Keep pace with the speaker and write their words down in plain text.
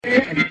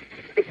Okay.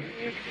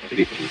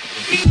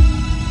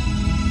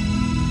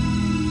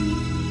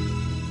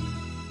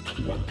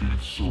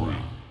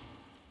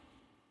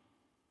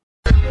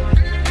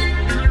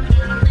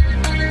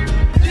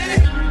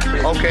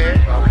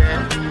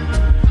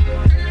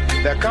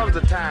 There comes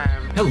a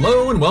time.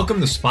 Hello and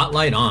welcome to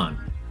Spotlight On.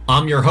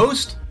 I'm your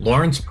host,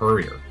 Lawrence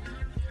Purrier.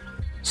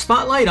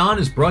 Spotlight On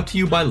is brought to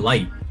you by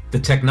Light, the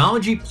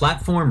technology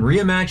platform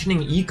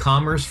reimagining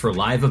e-commerce for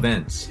live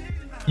events.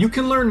 You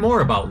can learn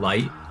more about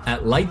Light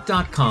at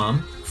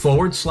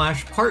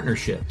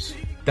light.com/partnerships.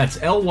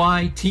 That's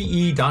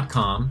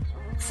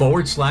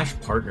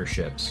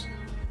lyte.com/partnerships.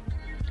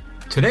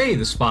 Today,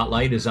 the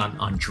spotlight is on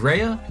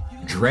Andrea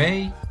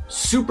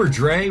Super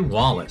Dre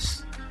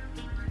Wallace.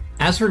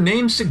 As her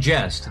name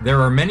suggests, there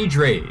are many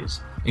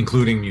Dre's,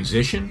 including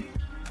musician,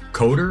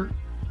 coder,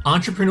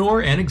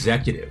 entrepreneur, and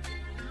executive.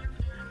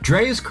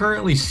 Dre is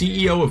currently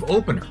CEO of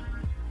Opener,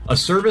 a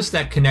service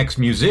that connects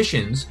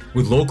musicians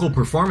with local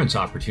performance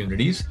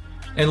opportunities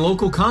and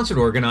local concert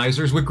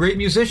organizers with great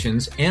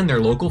musicians and their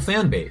local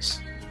fan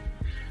base.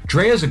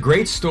 Dre has a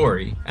great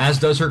story, as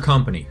does her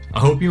company. I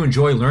hope you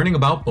enjoy learning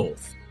about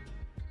both.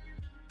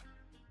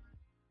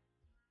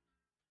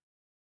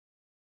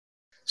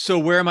 So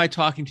where am I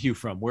talking to you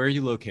from? Where are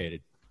you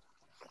located?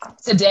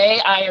 Today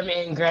I am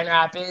in Grand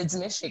Rapids,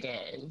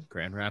 Michigan.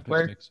 Grand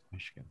Rapids,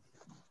 Michigan.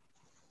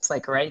 It's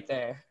like right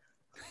there.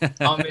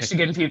 All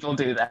Michigan people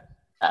do that.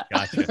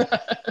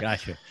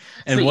 Gotcha.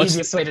 And it's the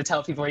easiest way to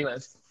tell people where you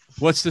live.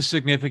 What's the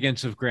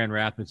significance of Grand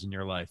Rapids in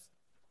your life?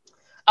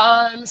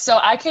 So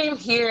I came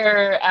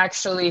here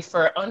actually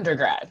for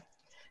undergrad.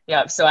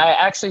 Yeah, so I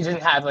actually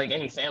didn't have like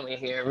any family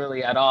here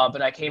really at all,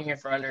 but I came here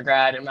for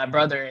undergrad and my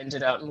brother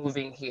ended up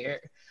moving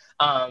here.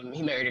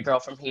 He married a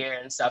girl from here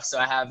and stuff. So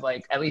I have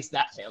like at least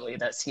that family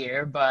that's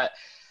here, but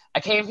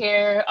I came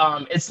here.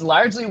 It's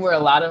largely where a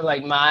lot of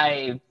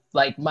my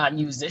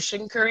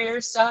musician career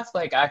stuff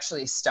like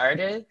actually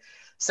started.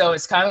 So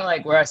it's kind of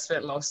like where I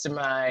spent most of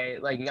my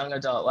like young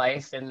adult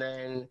life. And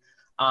then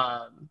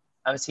I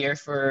was here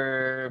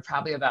for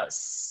probably about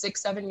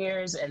 6-7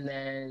 years. And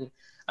then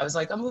I was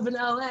like, I'm moving to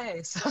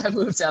LA. So I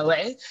moved to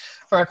LA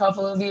for a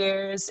couple of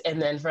years, and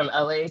then from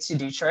LA to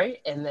Detroit,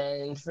 and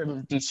then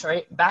from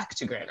Detroit back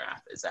to Grand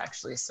Rapids,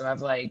 actually. So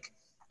I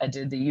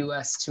did the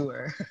US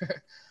tour.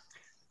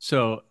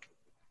 So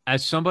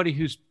as somebody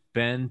who's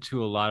been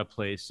to a lot of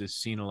places,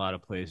 seen a lot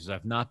of places,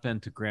 I've not been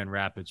to Grand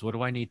Rapids. What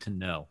do I need to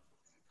know?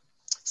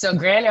 So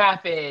Grand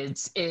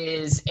Rapids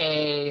is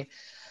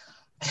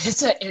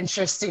it's an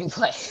interesting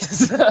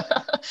place.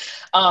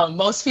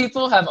 Most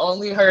people have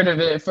only heard of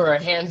it for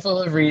a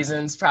handful of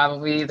reasons,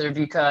 probably either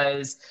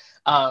because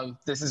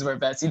this is where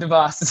Betsy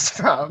DeVos is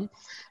from.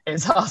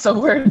 It's also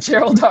where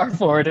Gerald R.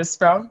 Ford is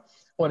from,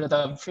 one of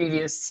the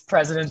previous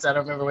presidents. I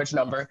don't remember which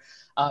number,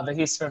 but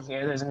he's from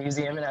here. There's a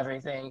museum and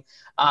everything.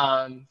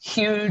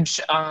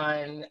 Huge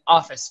on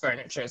office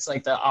furniture. It's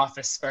like the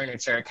office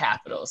furniture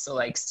capital. So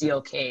like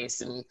Steelcase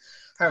and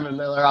Herman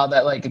Miller, all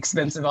that like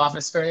expensive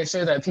office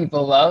furniture that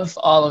people love,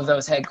 all of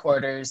those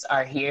headquarters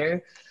are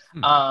here.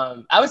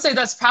 I would say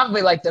that's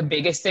probably like the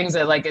biggest things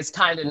that like it's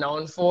kind of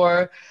known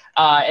for.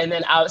 And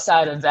then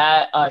outside of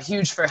that,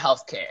 huge for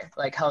healthcare.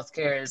 Like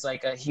healthcare is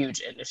like a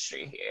huge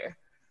industry here.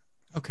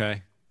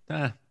 Okay.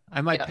 I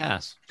might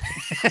pass.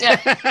 Yeah.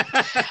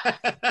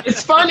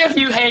 It's fun if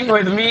you hang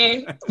with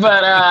me,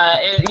 but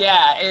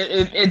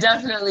it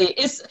definitely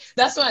is.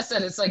 That's what I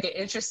said. It's like an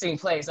interesting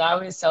place. I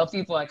always tell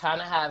people I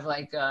kind of have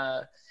like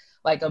a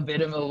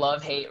bit of a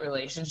love-hate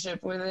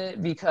relationship with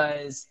it,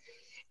 because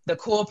the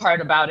cool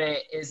part about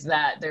it is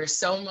that there's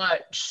so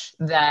much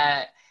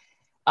that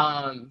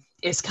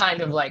is kind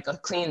of like a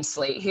clean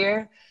slate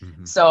here.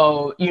 Mm-hmm.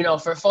 So,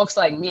 for folks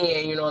like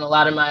me and, and a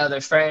lot of my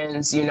other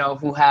friends,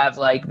 who have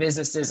like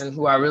businesses and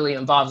who are really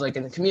involved like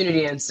in the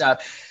community and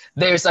stuff,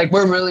 there's like,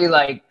 we're really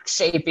like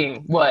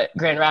shaping what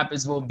Grand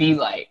Rapids will be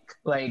like.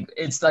 Like,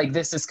 it's like,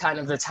 this is kind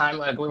of the time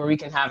like where we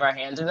can have our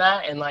hand in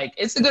that. And like,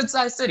 it's a good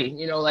sized city,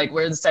 like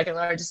we're the second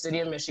largest city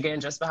in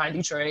Michigan, just behind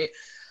Detroit.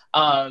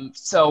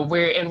 So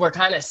we're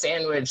kind of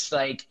sandwiched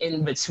like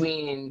in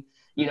between,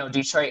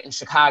 Detroit and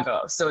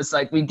Chicago. So it's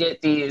like we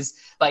get these,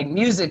 like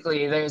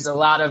musically, there's a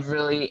lot of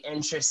really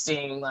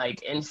interesting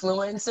like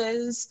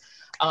influences.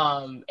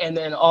 And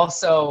then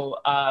also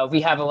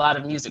we have a lot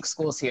of music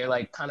schools here,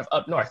 like kind of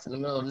up north in the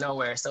middle of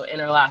nowhere. So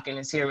Interlochen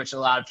is here, which a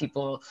lot of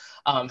people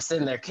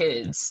send their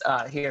kids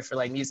here for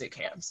like music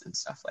camps and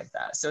stuff like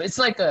that. So it's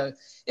like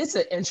it's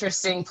an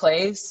interesting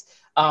place.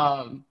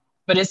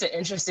 But it's an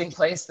interesting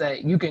place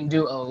that you can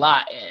do a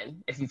lot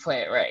in if you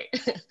play it right.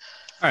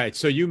 All right.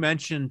 So you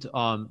mentioned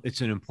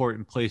it's an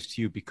important place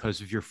to you because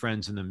of your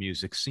friends in the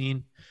music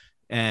scene.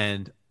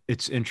 And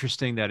it's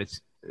interesting that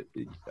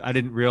I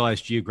didn't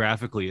realize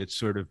geographically it's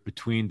sort of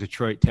between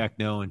Detroit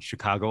techno and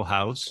Chicago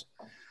house.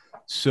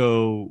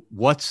 So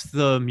what's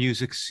the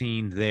music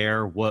scene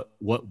there? What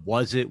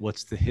was it?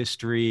 What's the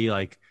history?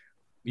 Like,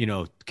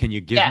 can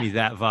you give me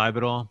that vibe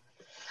at all?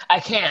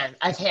 I can.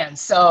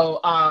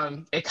 So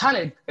it kind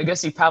of, I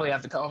guess you probably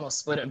have to almost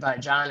split it by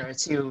genre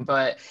too,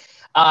 but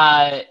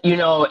You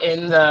know,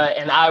 and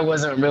I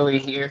wasn't really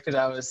here because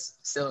I was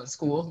still in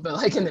school, but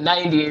like in the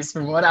 90s,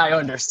 from what I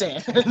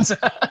understand, in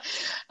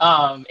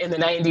the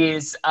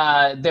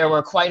 90s, there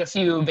were quite a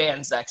few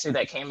bands actually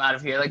that came out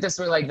of here. Like this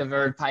were like the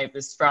Verve Pipe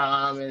is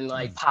from, and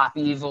like Pop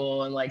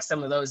Evil, and like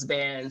some of those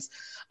bands.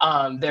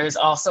 There's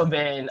also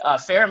been a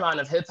fair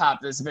amount of hip hop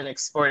that's been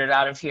exported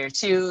out of here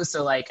too.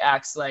 So like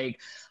acts like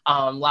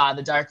La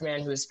the Dark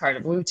Man, who is part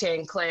of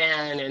Wu-Tang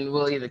Clan, and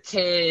Willie the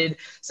Kid.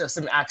 So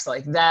some acts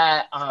like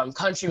that.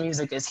 Country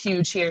music is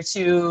huge here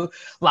too.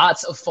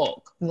 Lots of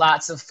folk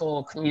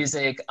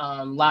music,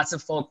 lots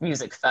of folk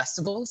music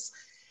festivals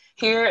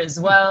here as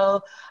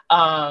well.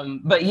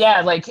 But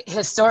yeah, like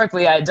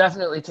historically, I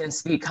definitely can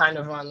speak kind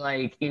of on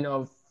like, you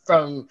know,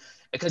 from,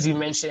 because you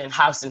mentioned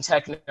house and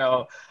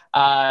techno,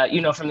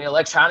 you know, from the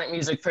electronic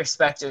music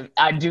perspective,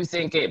 I do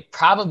think it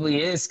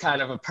probably is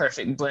kind of a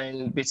perfect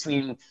blend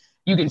between,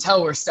 you can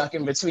tell we're stuck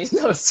in between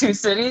those two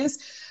cities,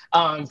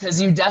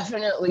 because you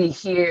definitely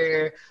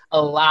hear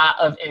a lot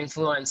of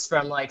influence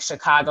from like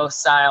Chicago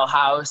style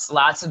house,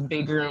 lots of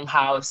big room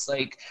house,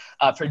 like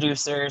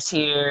producers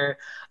here.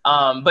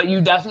 But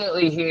you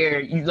definitely hear,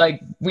 you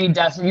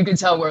can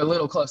tell we're a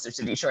little closer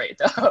to Detroit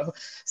though.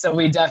 So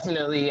we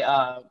definitely,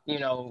 you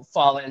know,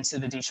 fall into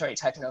the Detroit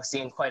techno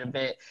scene quite a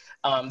bit.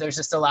 There's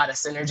just a lot of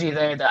synergy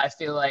there that I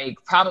feel like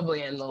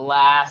probably in the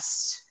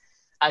last,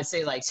 I'd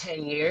say like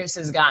 10 years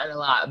has gotten a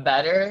lot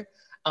better.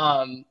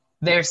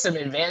 There's some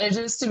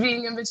advantages to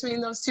being in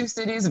between those two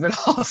cities, but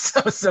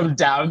also some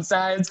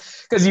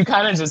downsides because you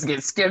kind of just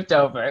get skipped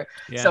over.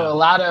 Yeah. So a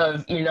lot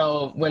of, you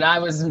know, when I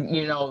was,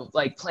 you know,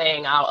 like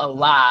playing out a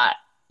lot,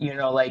 you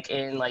know, like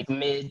in like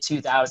mid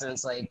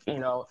 2000s, like, you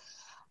know,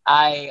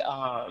 I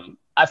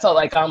felt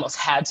like I almost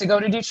had to go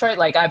to Detroit.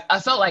 Like I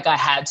felt like I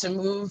had to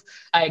move.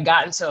 I had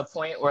gotten to a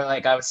point where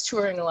like I was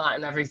touring a lot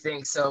and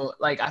everything. So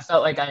like I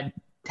felt like I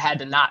had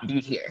to not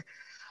be here.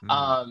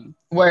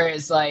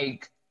 Whereas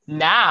like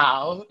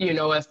now, you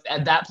know, if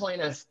at that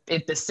point,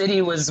 if the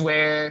city was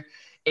where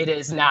it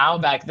is now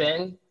back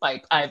then,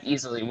 like I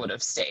easily would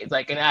have stayed,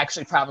 like, and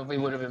actually probably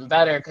would have been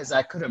better because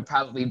I could have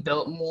probably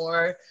built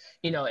more,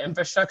 you know,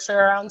 infrastructure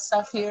around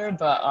stuff here.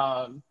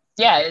 But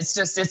yeah, it's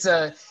just,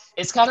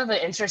 it's kind of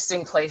an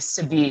interesting place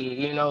to be,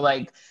 you know,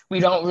 like we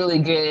don't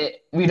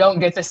get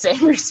the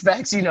same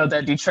respect, you know,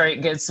 that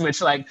Detroit gets,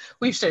 which like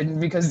we shouldn't,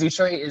 because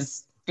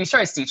Detroit's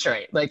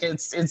Detroit. Like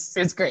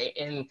it's great.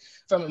 And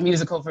from a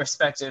musical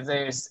perspective,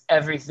 there's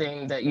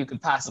everything that you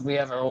could possibly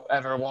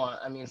ever want.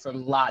 I mean,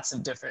 from lots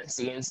of different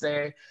scenes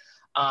there.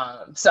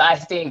 So I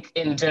think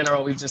in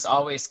general, we've just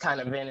always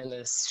kind of been in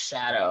this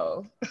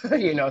shadow,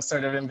 you know,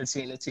 sort of in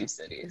between the two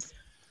cities.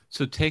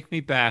 So take me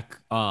back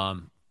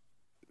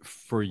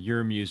for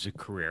your music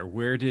career.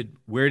 Where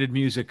did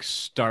music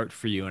start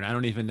for you? And I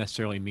don't even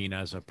necessarily mean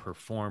as a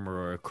performer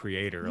or a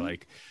creator. Mm-hmm.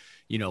 Like,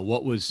 you know,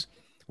 what was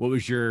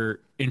your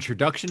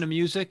introduction to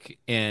music,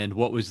 and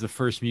what was the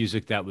first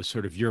music that was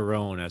sort of your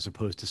own as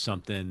opposed to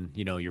something,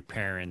 you know, your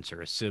parents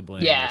or a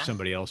sibling or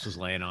somebody else was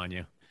laying on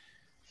you?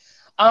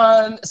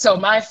 So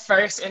my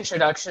first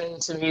introduction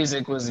to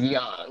music was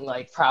young,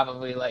 like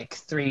probably like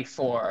 3,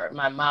 4.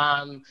 My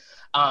mom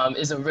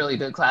is a really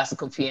good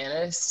classical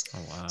pianist. Oh,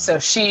 wow. So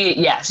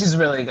she's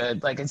really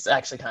good. Like, it's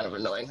actually kind of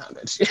annoying how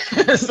good she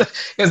is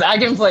because I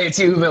can play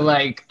too, but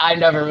like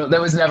that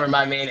was never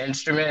my main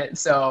instrument.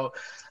 So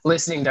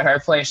listening to her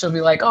play, she'll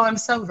be like, "Oh, I'm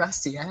so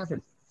rusty. I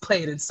haven't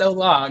played in so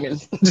long."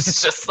 And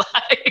it's just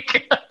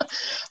like,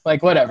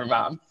 like, whatever,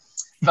 mom.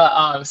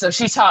 But so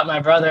she taught my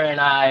brother and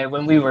I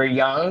when we were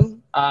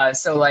young.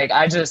 So like,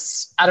 I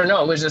don't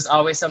know, it was just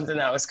always something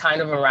that was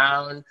kind of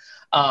around.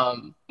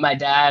 My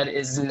dad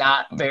is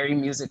not very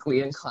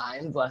musically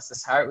inclined, bless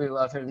his heart. We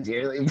love him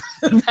dearly.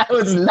 But that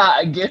was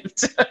not a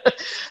gift.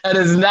 That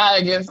is not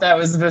a gift that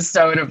was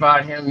bestowed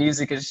upon him.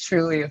 Music is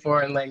truly a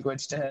foreign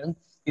language to him.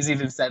 He's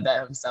even said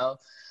that himself.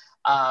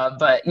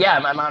 But yeah,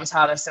 my mom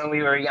taught us when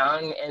we were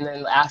young. And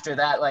then after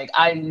that, like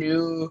I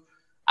knew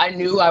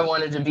I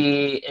wanted to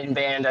be in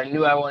band. I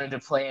knew I wanted to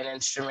play an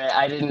instrument.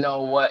 I didn't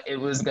know what it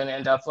was going to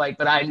end up like,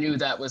 but I knew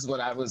that was what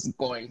I was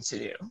going to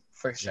do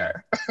for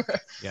sure.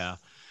 Yeah.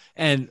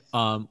 And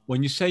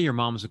when you say your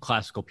mom was a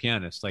classical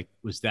pianist, like,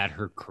 was that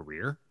her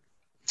career?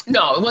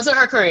 No, it wasn't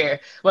her career.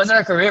 It wasn't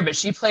her career, but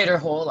she played her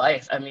whole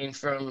life. I mean,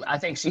 I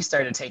think she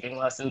started taking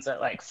lessons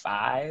at like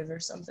 5 or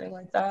something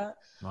like that.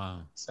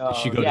 Wow. So did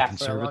she go to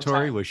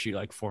conservatory? Was she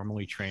like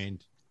formally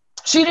trained?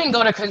 She didn't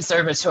go to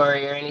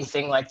conservatory or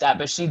anything like that,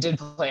 but she did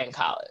play in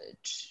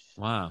college.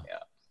 Wow. Yeah.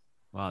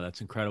 Wow,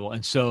 that's incredible.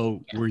 And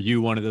so were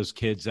you one of those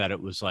kids that it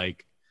was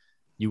like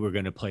you were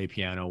going to play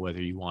piano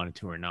whether you wanted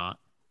to or not?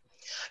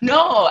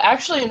 No,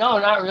 actually, no,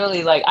 not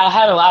really. Like, I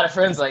had a lot of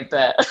friends like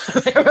that.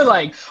 They were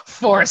like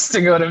forced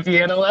to go to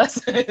piano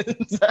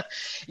lessons.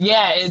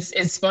 Yeah,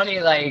 it's funny.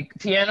 Like,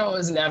 piano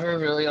was never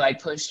really like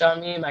pushed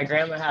on me. My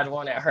grandma had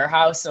one at her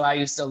house, so I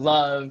used to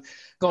love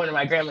going to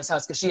my grandma's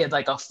house because she had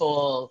like a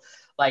full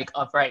like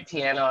upright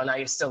piano, and I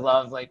used to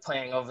love like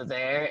playing over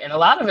there. And a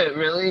lot of it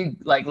really,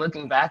 like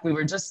looking back, we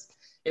were just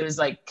it was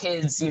like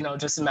kids, you know,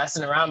 just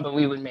messing around, but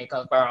we would make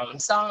up our own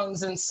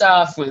songs and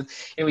stuff and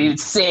we would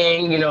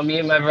sing, you know, me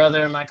and my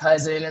brother and my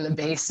cousin in the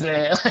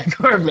basement, like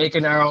we're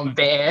making our own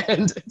band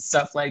and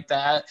stuff like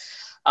that.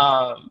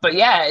 But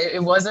yeah,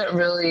 it wasn't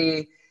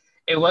really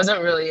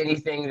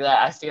anything that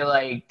I feel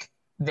like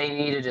they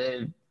needed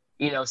to,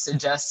 you know,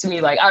 suggest to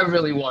me. Like I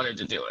really wanted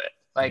to do it.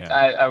 Like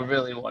I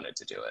really wanted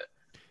to do it.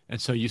 And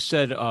so you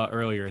said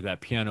earlier that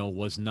piano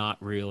was not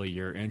really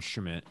your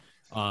instrument.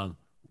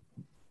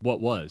 What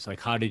was?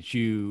 Like, how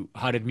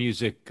did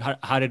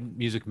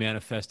music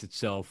manifest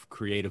itself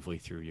creatively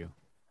through you?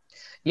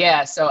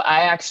 Yeah, so I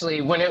actually,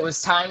 when it was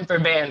time for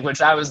band,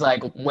 which I was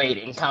like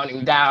waiting,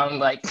 counting down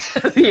like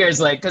years,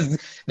 like, because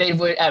they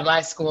would, at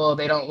my school,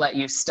 they don't let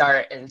you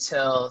start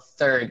until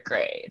third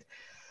grade.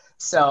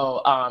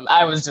 So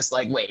I was just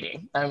like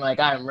waiting. I'm like,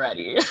 I'm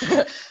ready.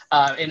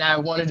 And I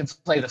wanted to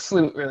play the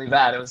flute really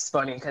bad. It was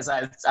funny because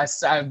I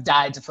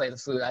died to play the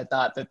flute. I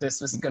thought that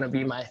this was going to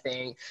be my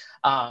thing.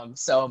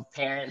 So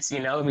parents, you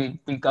know, we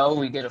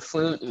get a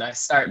flute and I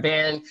start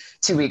band.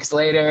 2 weeks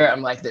later,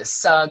 I'm like, this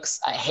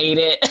sucks. I hate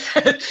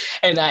it.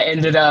 And I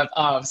ended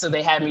up, so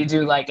they had me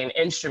do like an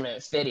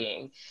instrument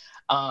fitting.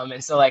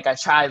 And so like I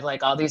tried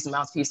like all these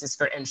mouthpieces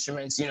for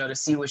instruments, you know, to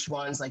see which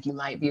ones like you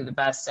might be the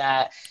best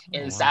at.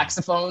 And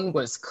saxophone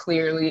was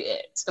clearly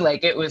it.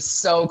 Like it was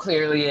so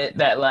clearly it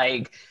that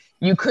like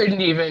you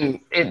couldn't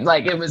even,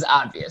 it was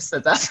obvious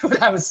that that's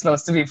what I was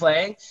supposed to be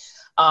playing.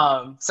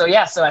 So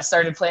I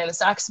started playing the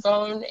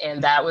saxophone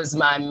and that was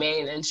my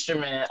main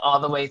instrument all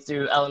the way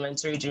through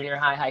elementary, junior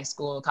high, high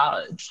school,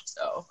 college.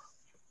 So.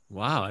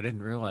 Wow. I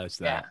didn't realize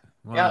that.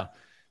 Yeah. Wow. Yep.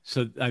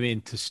 So, I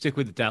mean, to stick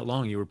with it that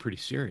long, you were pretty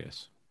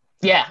serious.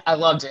 Yeah, I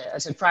loved it. I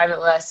took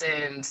private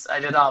lessons. I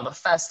did all the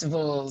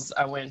festivals.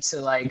 I went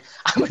to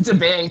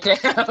band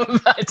camp.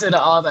 I did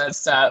all that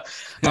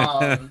stuff.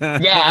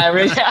 Yeah, I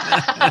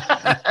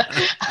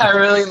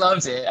really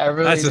loved it. I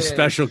really That's did. A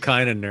special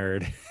kind of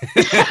nerd.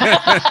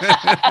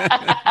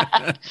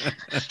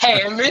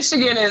 Hey, in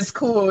Michigan, it's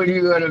cool when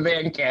you go to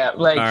band camp.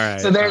 Like,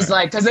 so there's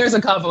like, because there's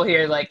a couple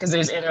here, like, because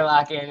there's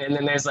Interlochen, and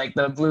then there's like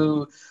the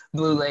Blue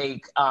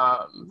Lake,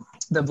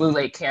 the Blue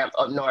Lake camp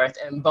up north,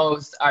 and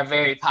both are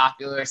very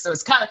popular. So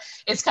it's kind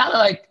of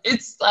like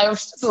it's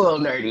just a little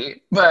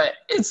nerdy, but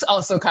it's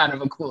also kind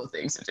of a cool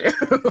thing to do.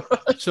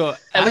 So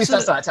at least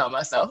that's what I tell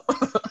myself.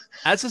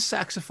 As a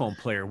saxophone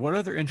player, what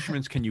other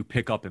instruments can you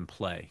pick up and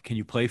play? Can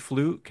you play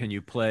flute? Can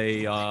you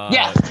play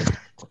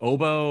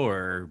oboe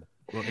or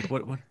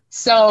what?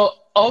 So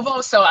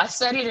oboe, so I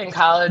studied in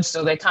college,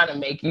 so they kind of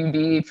make you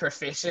be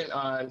proficient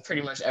on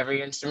pretty much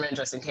every instrument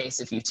just in case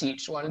if you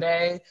teach one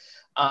day.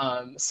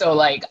 So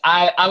like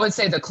I would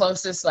say the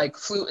closest, like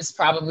flute is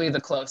probably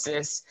the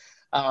closest,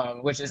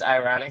 which is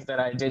ironic that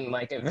I didn't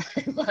like it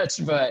very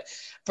much, but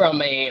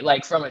from a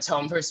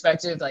tone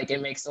perspective, like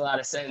it makes a lot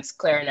of sense.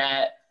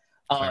 Clarinet,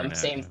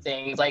 same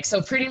thing. Like,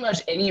 so pretty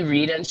much any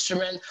reed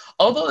instrument.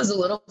 Oboe is a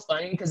little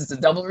funny because it's a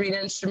double reed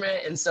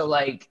instrument. And so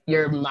like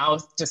your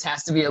mouth just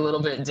has to be a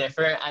little bit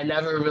different. I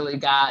never really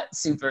got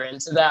super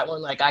into that one.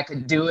 Like I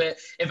could do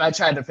it. If I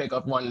tried to pick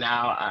up one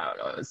now, I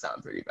don't know, it would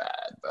sound pretty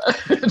bad. But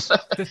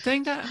the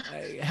thing that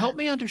help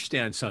me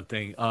understand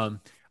something.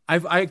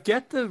 I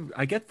get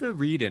the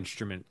reed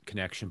instrument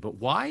connection, but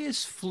why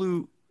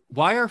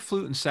are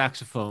flute and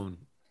saxophone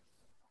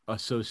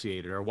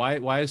associated, or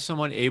why is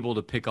someone able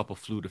to pick up a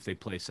flute if they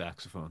play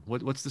saxophone?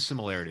 What's the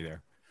similarity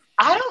there?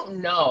 I don't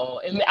know.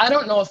 I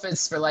don't know if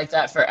it's like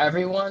that for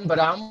everyone, but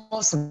I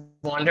almost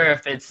wonder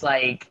if it's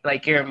like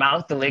your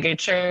mouth, the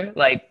ligature,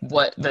 like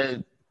what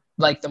the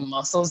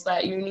muscles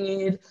that you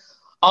need.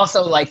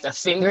 Also, like the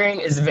fingering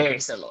is very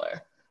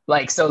similar.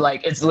 Like, so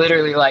like it's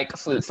literally like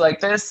flutes like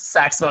this,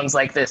 saxophones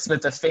like this,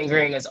 but the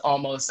fingering is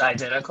almost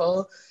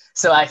identical.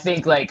 So I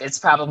think like it's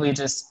probably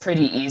just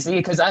pretty easy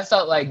because I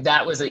felt like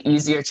that was an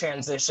easier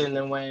transition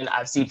than when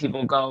I've seen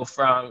people go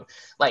from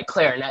like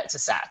clarinet to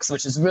sax,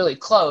 which is really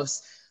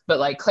close. But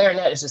like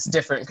clarinet is just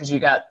different because you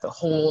got the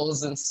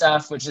holes and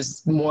stuff, which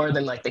is more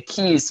than like the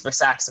keys for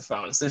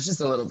saxophone. So it's just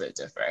a little bit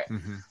different.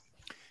 Mm-hmm.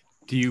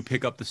 Do you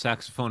pick up the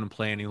saxophone and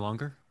play any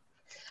longer?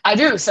 I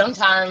do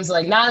sometimes,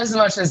 like not as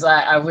much as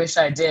I wish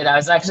I did. I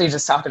was actually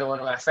just talking to one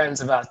of my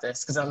friends about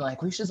this because I'm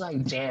like, we should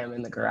like jam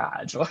in the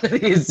garage one of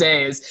these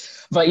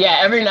days. But yeah,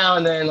 every now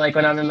and then, like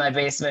when I'm in my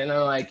basement and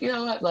I'm like, you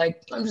know what,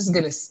 like I'm just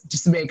gonna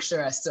just make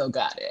sure I still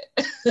got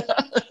it.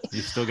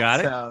 You still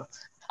got it? So,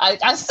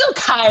 I still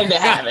kind of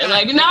have it.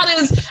 Like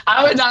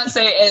I would not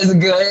say as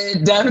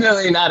good,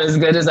 definitely not as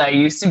good as I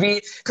used to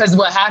be. Because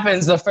what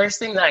happens, the first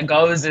thing that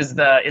goes is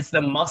it's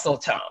the muscle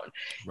tone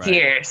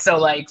here. So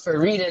like for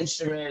reed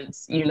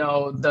instruments, you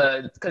know,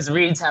 because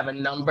reeds have a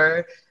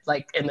number,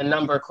 like, and the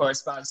number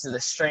corresponds to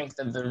the strength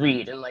of the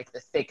reed and like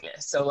the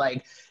thickness. So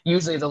like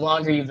usually the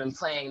longer you've been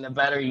playing, the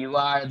better you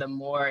are, the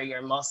more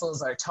your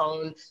muscles are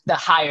toned, the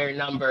higher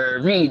number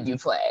reed you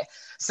play.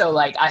 So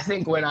like I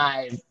think when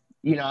I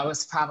I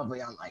was probably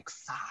on like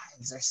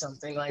fives or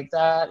something like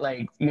that.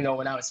 Like,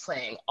 when I was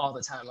playing all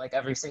the time, like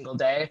every single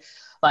day.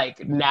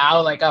 Like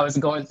now, like I was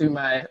going through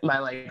my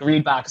like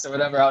read box or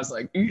whatever. I was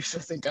like, I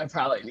think I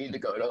probably need to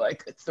go to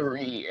like a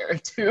 3 or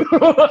 2.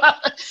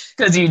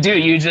 Because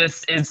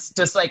it's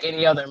just like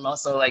any other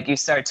muscle. Like you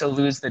start to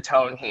lose the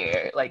tone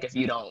here. Like if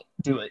you don't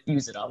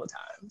use it all the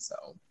time. So.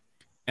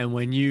 And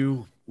when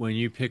you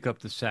pick up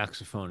the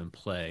saxophone and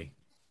play,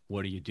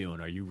 what are you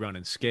doing? Are you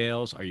running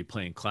scales? Are you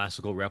playing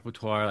classical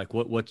repertoire? Like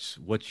what's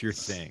your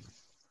thing?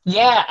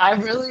 Yeah, I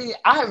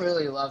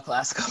really love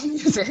classical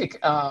music,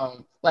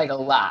 like a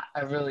lot.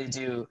 I really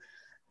do.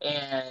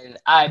 And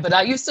I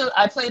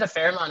played a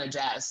fair amount of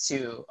jazz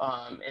too,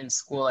 in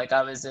school. Like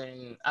I was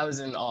in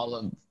all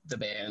of the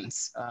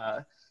bands,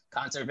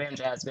 concert band,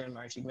 jazz band,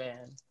 marching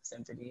band,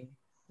 symphony,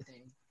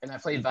 and I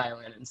played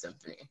violin in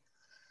symphony.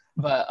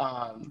 But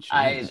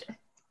I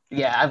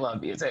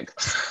love music.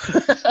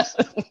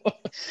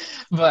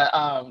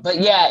 But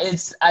yeah,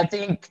 I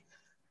think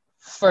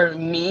for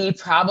me,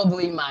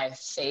 probably my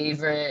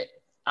favorite,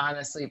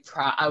 honestly,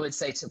 I would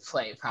say to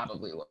play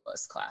probably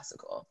was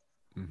classical.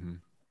 Mm-hmm.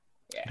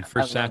 Yeah. And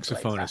for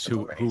saxophonists,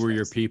 who were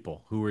your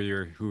people? Who were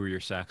your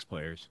sax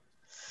players?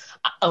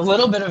 A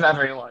little bit of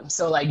everyone.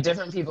 So like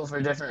different people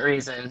for different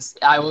reasons.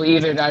 I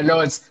know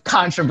it's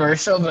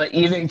controversial, but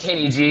even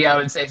Kenny G, I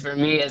would say for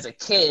me as a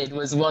kid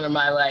was one of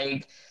my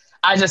like,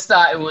 I just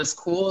thought it was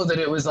cool that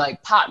it was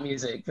like pop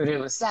music, but it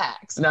was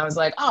sax. And I was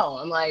like,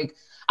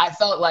 I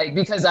felt like,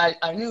 because I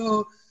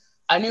knew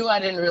I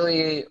didn't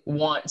really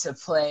want to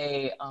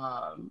play,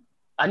 I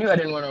knew I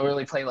didn't want to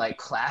really play like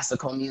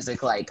classical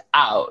music, like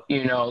out,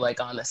 like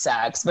on the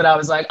sax, but I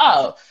was like,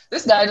 oh,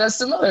 this guy does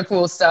some other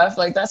cool stuff.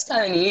 Like that's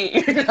kind of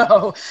neat,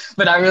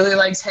 but I really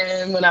liked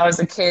him when I was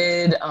a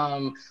kid.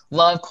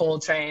 Love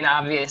Coltrane,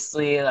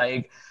 obviously,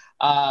 like,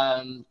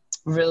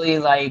 really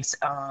liked,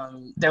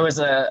 there was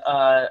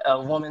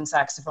a woman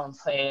saxophone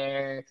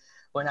player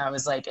when I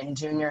was like in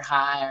junior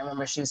high. I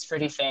remember she was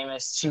pretty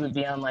famous. She would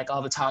be on like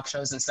all the talk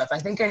shows and stuff. I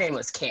think her name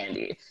was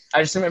Candy.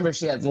 I just remember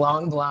she had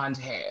long blonde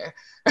hair,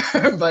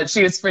 but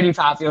she was pretty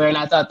popular. And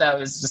I thought that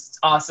was just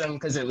awesome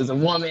because it was a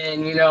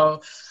woman,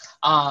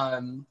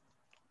 I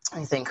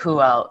think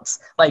who else?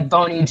 Like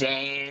Boney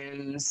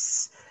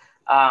James.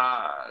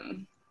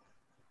 And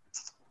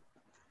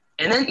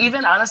then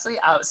even honestly,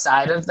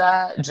 outside of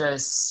that,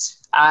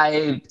 just,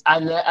 I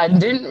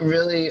didn't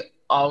really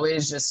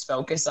always just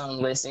focus on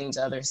listening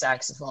to other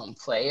saxophone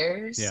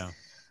players. Yeah.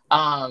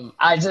 I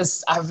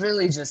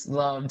really just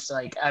loved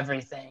like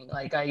everything.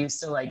 Like I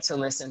used to like to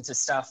listen to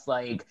stuff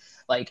like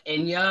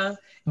Enya,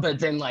 but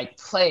then like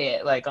play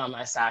it like on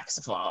my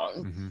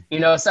saxophone,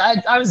 so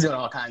I was doing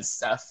all kinds of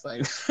stuff,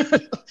 like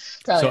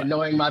probably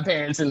annoying my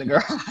parents in the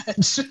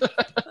garage.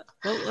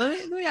 Well,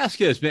 let me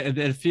ask you this,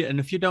 and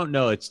if you don't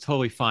know, it's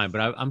totally fine,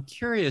 but I'm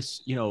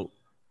curious,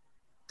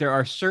 there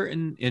are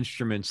certain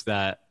instruments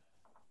that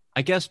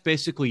I guess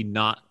basically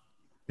not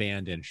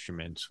band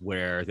instruments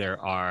where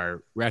there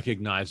are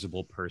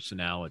recognizable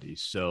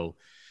personalities. So,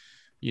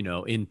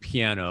 in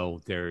piano,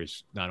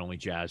 there's not only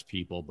jazz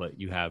people, but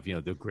you have,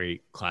 the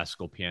great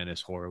classical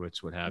pianist,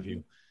 Horowitz, what have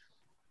you.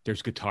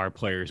 There's guitar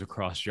players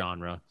across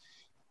genre.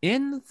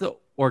 In the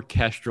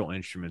orchestral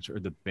instruments or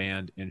the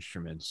band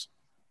instruments,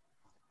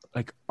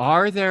 like,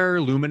 are there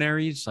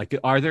luminaries? Like,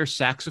 are there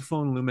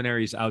saxophone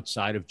luminaries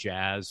outside of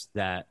jazz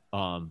that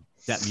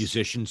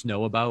musicians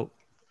know about?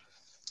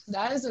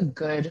 That is a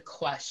good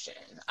question.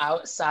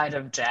 Outside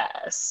of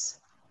jazz,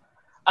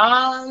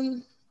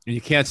 and you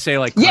can't say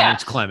like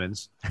Clarence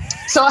Clemens.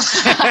 So,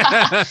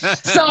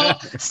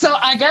 so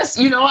I guess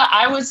what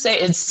I would say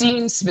it's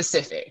scene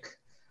specific,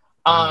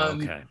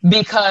 Okay.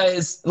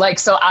 Because like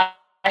I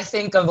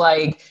think of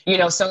like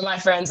some of my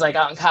friends like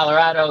out in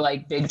Colorado,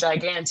 like Big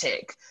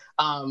Gigantic.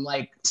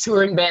 Like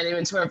touring band, they've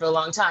been touring for a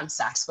long time,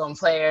 saxophone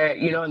player,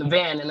 in the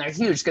band, and they're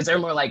huge because they're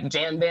more like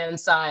jam band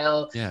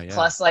style,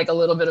 plus like a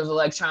little bit of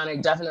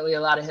electronic, definitely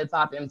a lot of hip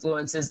hop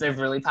influences. They're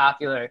really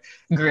popular.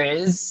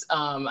 Grizz,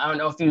 I don't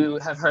know if you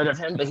have heard of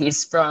him, but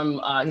he's from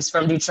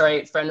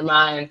Detroit, friend of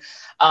mine,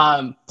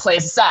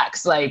 plays the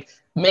sax, like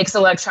makes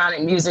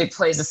electronic music,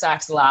 plays the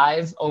sax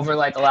live over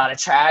like a lot of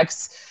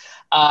tracks.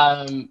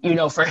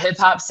 For hip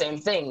hop, same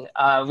thing.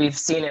 We've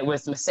seen it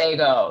with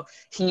Masego.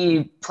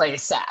 He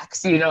plays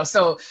sax,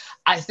 so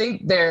I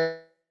think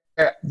there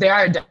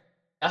are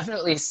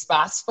definitely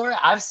spots for it.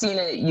 I've seen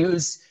it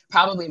used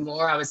probably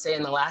more, I would say,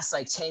 in the last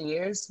like 10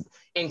 years,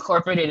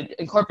 incorporated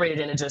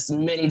into just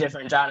many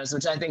different genres,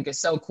 which I think is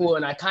so cool.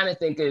 And I kind of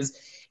think is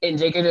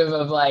indicative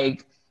of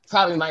like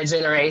probably my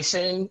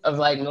generation of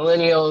like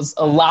millennials.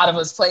 A lot of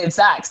us played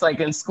sax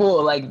like in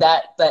school, like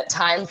that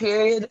time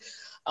period.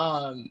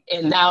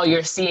 And now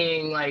you're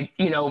seeing like,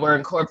 we're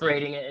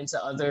incorporating it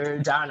into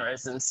other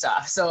genres and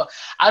stuff. So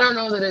I don't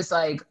know that it's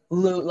like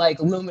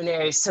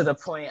luminaries to the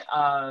point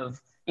of,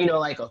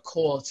 like a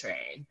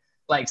Coltrane,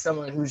 like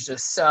someone who's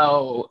just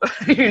so,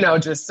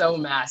 just so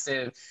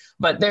massive,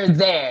 but they're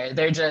there.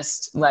 They're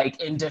just like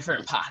in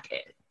different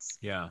pockets.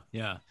 Yeah.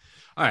 Yeah.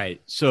 All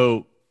right.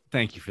 So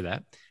thank you for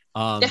that.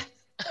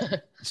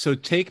 So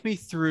take me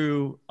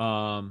through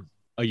a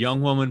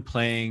young woman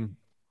playing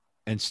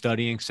and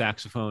studying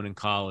saxophone in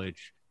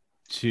college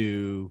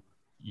to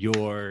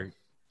your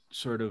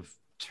sort of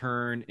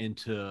turn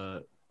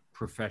into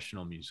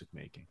professional music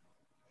making.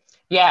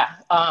 Yeah.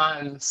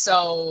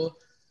 So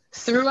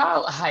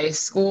throughout high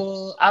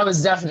school, I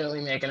was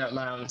definitely making up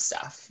my own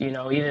stuff. You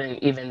know,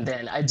 even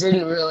then, I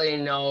didn't really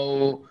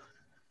know.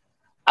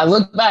 I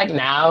look back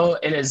now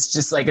and it's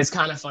just like, it's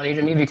kind of funny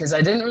to me because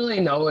I didn't really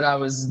know what I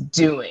was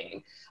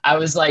doing. I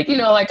was like,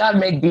 like I'd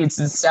make beats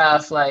and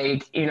stuff,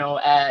 like,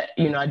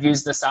 I'd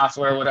use the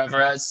software,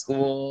 whatever, at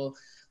school.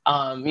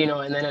 And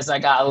then as I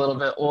got a little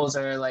bit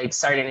older, like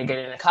starting to get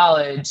into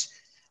college,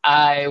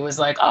 I was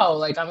like, oh,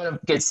 like I'm gonna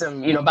get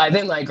some, by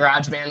then like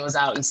GarageBand was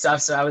out and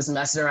stuff. So I was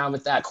messing around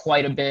with that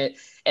quite a bit.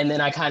 And then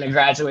I kind of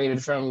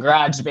graduated from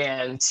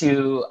GarageBand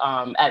to,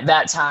 at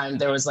that time,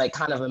 there was like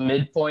kind of a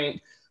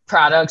midpoint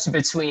product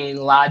between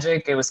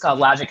Logic. It was called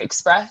Logic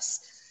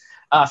Express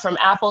from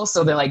Apple.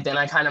 So then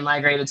I kind of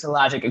migrated to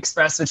Logic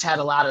Express, which had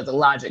a lot of the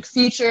Logic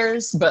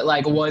features, but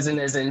like wasn't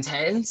as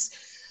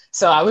intense.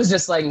 So I was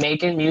just like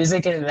making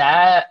music in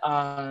that,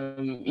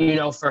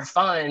 for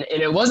fun.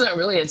 And it wasn't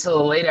really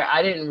until later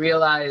I didn't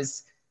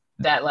realize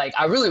that like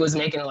I really was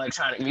making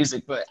electronic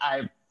music, but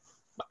I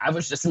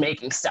was just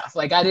making stuff.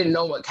 Like I didn't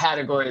know what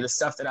category the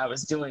stuff that I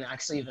was doing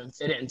actually even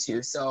fit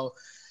into. So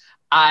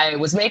I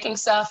was making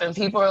stuff and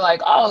people were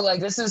like, oh, like,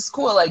 this is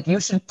cool. Like, you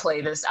should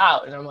play this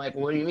out. And I'm like,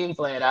 what do you mean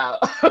play it out?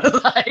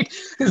 Like,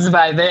 because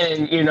by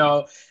then,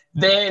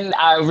 then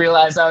I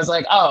realized I was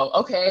like, oh,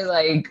 okay,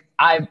 like,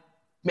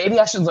 maybe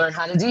I should learn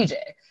how to DJ.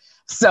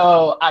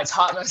 So I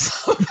taught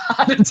myself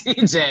how to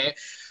DJ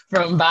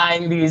from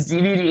buying these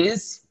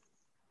DVDs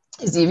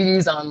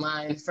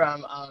online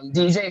from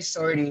DJ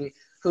Shorty,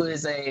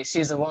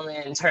 she's a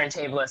woman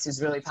turntablist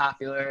who's really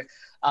popular.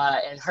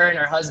 And her and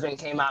her husband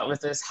came out with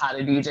this How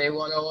to DJ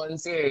 101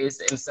 series.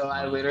 And so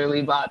I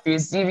literally bought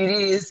these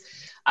DVDs.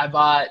 I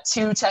bought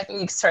 2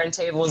 Techniques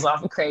turntables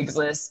off of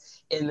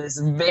Craigslist in this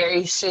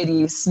very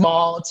shitty,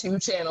 small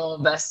 2-channel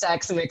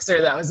Vestax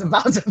mixer that was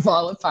about to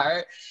fall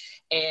apart.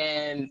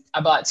 And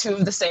I bought 2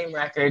 of the same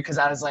record because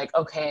I was like,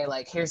 okay,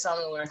 like, here's how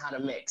I'm gonna learn how to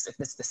mix. If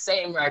it's the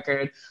same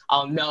record,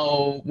 I'll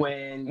know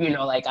when,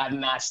 like I've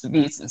matched the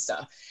beats and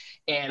stuff.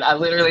 And I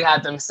literally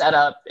had them set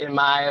up in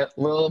my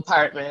little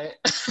apartment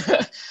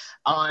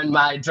on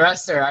my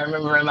dresser. I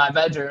remember in my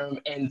bedroom,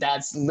 and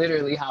that's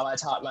literally how I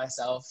taught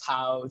myself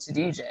how to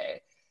DJ.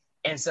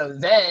 And so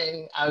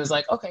then I was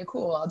like, okay,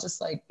 cool. I'll just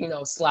like,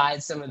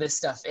 slide some of this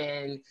stuff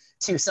in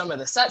to some of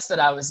the sets that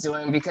I was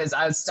doing because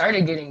I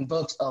started getting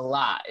booked a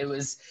lot. It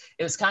was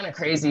kind of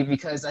crazy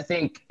because I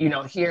think,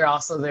 here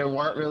also there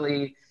weren't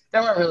really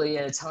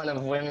a ton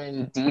of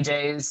women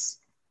DJs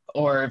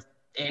or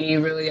any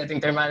really. I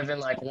think there might have been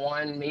like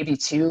 1, maybe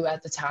 2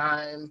 at the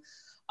time.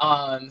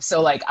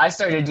 So like I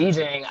started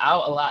DJing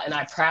out a lot and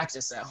I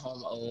practiced at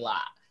home a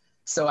lot.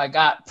 So I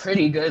got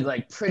pretty good,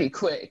 like pretty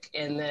quick.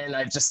 And then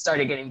I just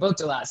started getting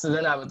booked a lot. So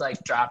then I would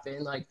like drop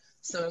in like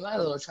some of my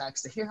little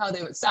tracks to hear how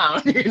they would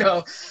sound,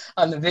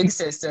 on the big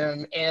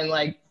system. And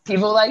like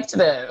people liked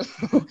them.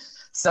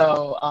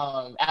 So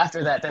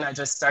after that, then I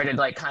just started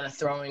like kind of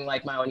throwing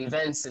like my own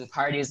events and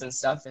parties and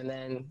stuff. And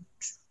then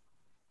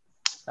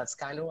that's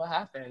kind of what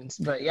happened.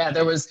 But yeah,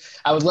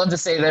 I would love to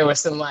say there was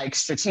some like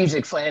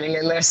strategic planning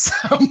in there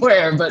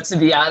somewhere, but to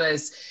be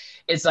honest,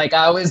 it's like,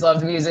 I always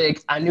loved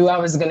music. I knew I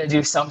was going to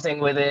do something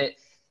with it,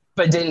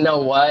 but didn't know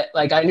what.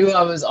 Like I knew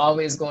I was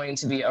always going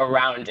to be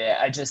around it.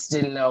 I just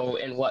didn't know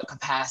in what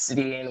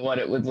capacity and what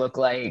it would look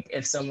like.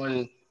 If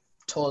someone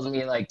told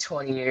me like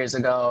 20 years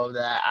ago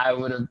that I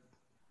would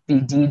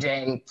be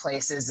DJing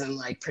places and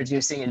like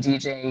producing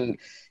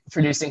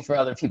for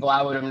other people,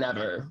 I would have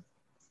never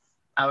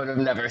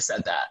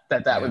said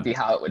that would be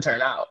how it would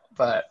turn out.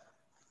 But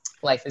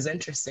life is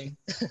interesting.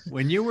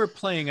 When you were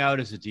playing out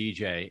as a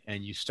DJ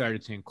and you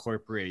started to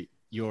incorporate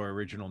your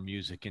original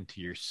music into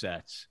your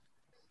sets,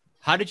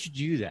 how did you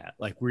do that?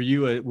 Like, were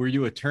you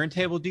a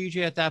turntable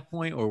DJ at that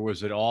point, or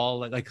was it all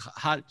like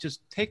how?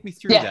 Just take me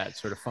through that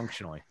sort of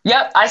functionally.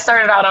 Yep, I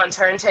started out on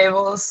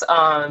turntables.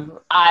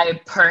 I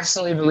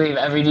personally believe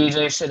every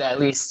DJ should at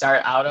least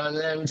start out on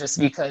them, just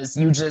because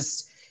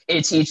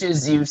it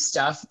teaches you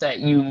stuff that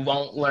you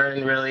won't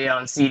learn really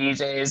on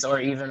CDJs or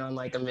even on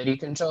like a MIDI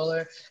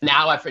controller.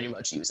 Now I pretty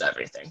much use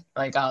everything.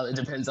 Like it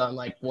depends on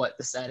like what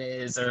the set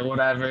is or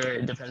whatever.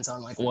 It depends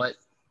on like what,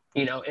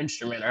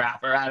 instrument or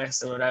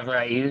apparatus or whatever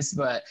I use.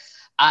 But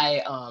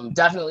I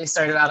definitely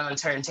started out on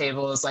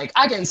turntables. Like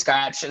I can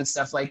scratch and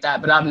stuff like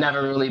that, but I've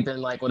never really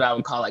been like what I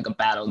would call like a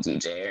battle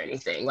DJ or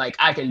anything. Like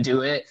I can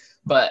do it,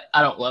 but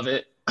I don't love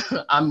it.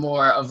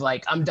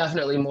 I'm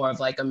definitely more of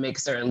like a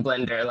mixer and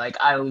blender. Like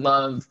I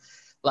love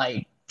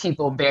like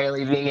people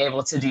barely being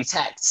able to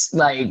detect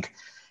like,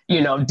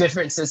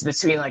 differences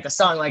between like a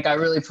song. Like I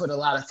really put a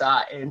lot of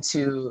thought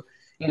into,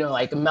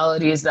 like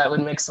melodies that would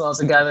mix well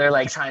together,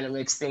 like trying to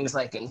mix things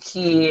like in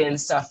key and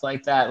stuff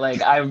like that.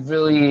 Like I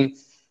really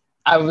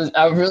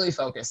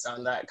focused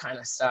on that kind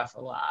of stuff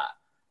a lot.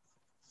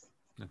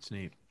 That's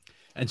neat.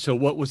 And so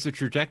what was the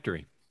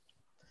trajectory?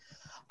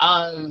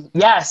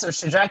 Yeah, so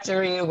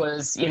trajectory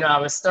was, I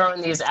was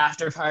throwing these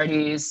after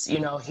parties,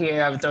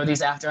 here. I would throw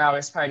these after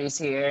hours parties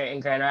here in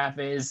Grand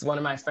Rapids. One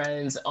of my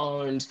friends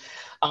owned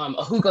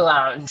a hookah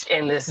lounge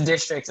in this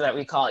district that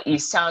we call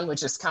East Town,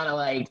 which is kind of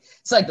like,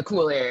 it's like the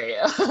cool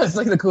area. It's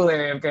like the cool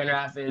area of Grand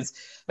Rapids.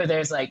 But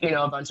there's like,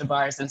 a bunch of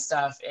bars and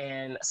stuff.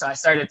 And so I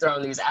started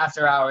throwing these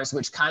after hours,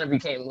 which kind of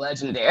became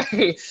legendary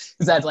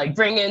because I'd like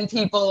bring in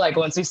people, like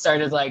once we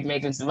started like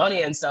making some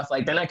money and stuff,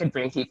 like then I could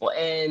bring people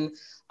in.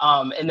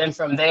 And then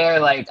from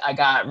there, like I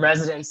got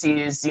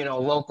residencies,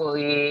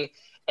 locally.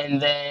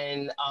 And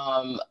then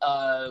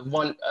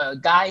one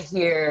guy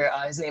here,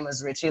 his name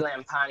was Richie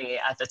Lampani.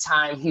 At the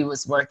time, he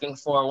was working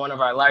for one of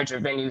our larger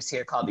venues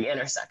here called The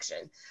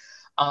Intersection.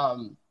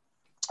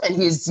 And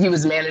he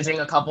was managing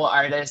a couple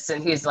artists,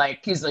 and he's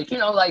like, you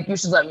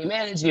should let me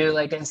manage you,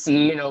 like, and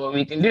see, what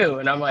we can do.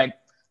 And I'm like,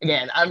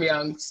 again, I'm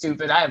young,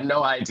 stupid. I have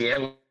no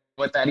idea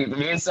what that even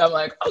means. So I'm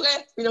like,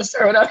 okay,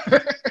 sure,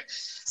 whatever.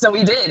 So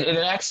we did, and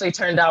it actually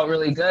turned out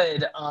really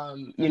good.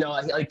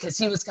 Because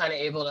he was kind of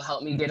able to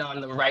help me get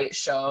on the right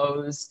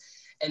shows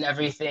and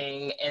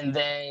everything. And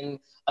then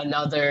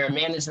another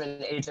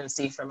management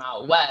agency from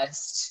out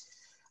west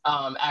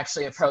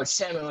actually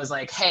approached him and was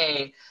like,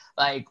 hey,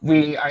 like,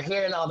 we are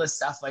hearing all this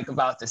stuff, like,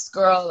 about this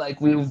girl,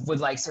 like, we would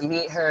like to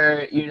meet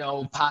her,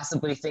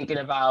 possibly thinking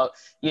about,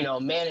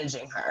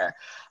 managing her.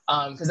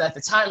 Because at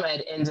the time I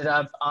had ended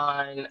up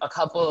on a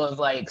couple of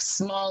like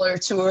smaller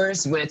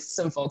tours with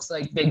some folks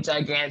like Big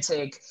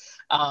Gigantic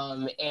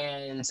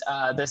and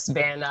this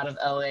band out of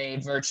LA,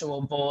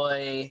 Virtual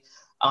Boy,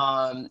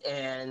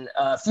 and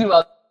a few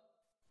other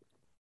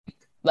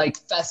like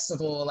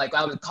festival, like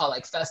I would call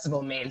like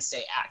festival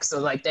mainstay acts. So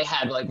like they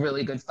had like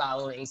really good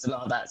followings and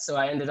all that. So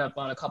I ended up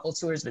on a couple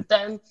tours with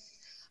them.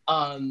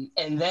 And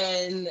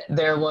then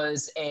there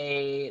was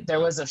a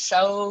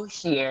show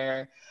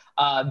here.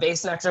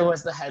 Bassnectar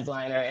was the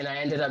headliner, and I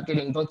ended up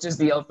getting booked as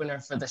the opener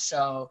for the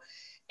show.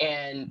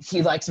 And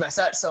he liked my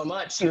set so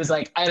much, he was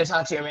like, I had to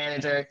talk to your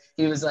manager.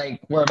 He was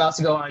like, we're about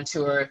to go on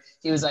tour.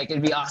 He was like,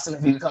 it'd be awesome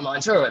if you could come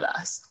on tour with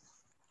us.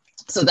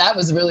 So that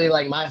was really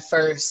like my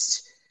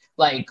first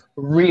like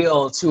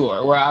real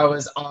tour where I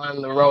was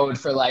on the road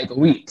for like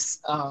weeks.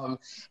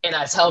 And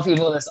I tell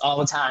people this all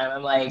the time.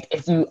 I'm like,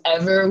 if you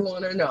ever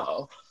want to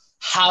know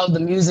how the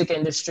music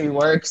industry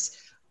works,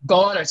 go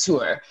on a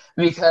tour,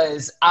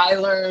 because I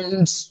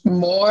learned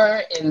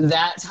more in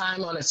that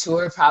time on a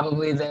tour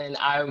probably than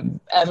I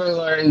ever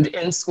learned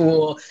in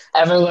school,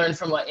 ever learned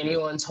from what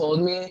anyone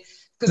told me,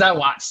 because I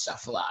watched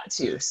stuff a lot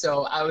too.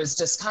 So I was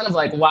just kind of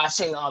like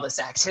watching all this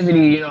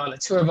activity, on the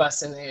tour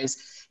bus, and there's,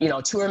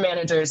 tour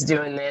managers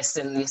doing this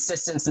and the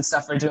assistants and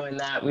stuff are doing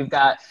that. We've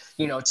got,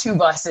 2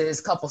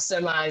 buses, couple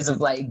semis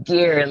of like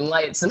gear and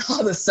lights and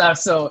all this stuff.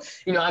 So,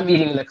 I'm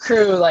meeting the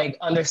crew, like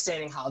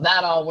understanding how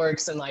that all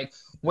works and like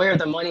where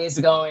the money is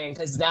going,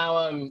 because now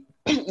I'm,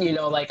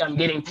 like I'm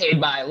getting paid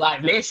by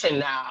Live Nation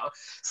now.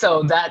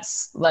 So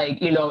that's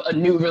like, a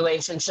new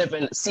relationship,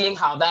 and seeing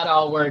how that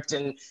all worked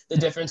and the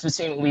difference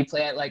between when we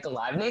play at like a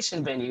Live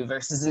Nation venue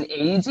versus an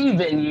AEG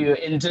venue.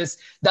 And just,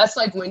 that's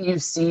like when you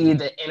see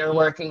the inner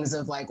workings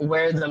of like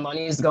where the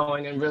money is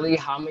going and really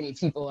how many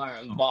people are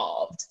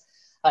involved.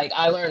 Like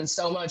I learned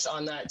so much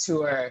on that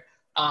tour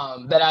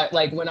that I,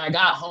 like when I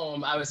got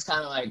home, I was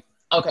kind of like,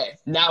 okay,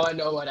 now I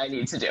know what I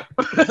need to do.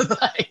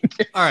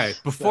 All right.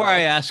 Before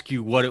I ask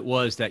you what it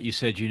was that you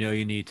said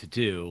you need to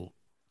do,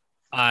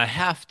 I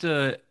have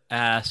to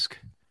ask,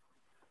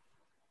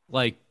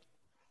 like,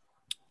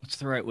 what's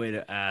the right way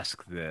to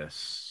ask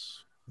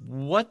this?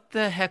 What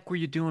the heck were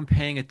you doing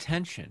paying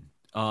attention?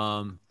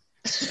 And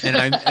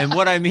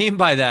what I mean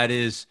by that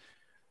is,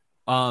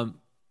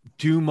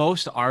 do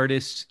most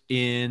artists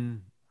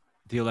in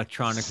the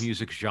electronic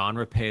music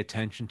genre pay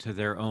attention to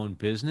their own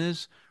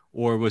business?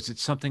 Or was it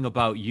something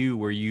about you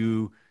where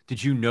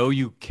did you know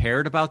you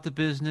cared about the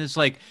business?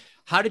 Like,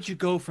 how did you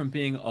go from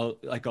being a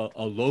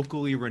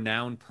locally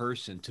renowned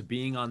person to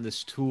being on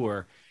this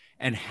tour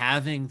and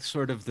having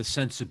sort of the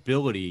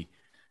sensibility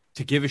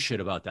to give a shit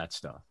about that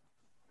stuff?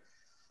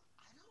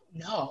 I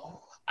don't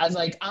know.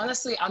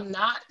 Honestly, I'm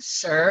not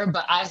sure,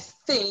 but I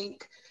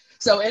think,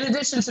 so in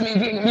addition to me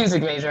being a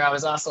music major, I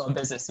was also a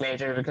business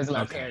major because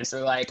my parents were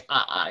like,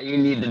 you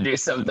need to do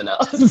something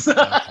else.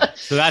 Okay.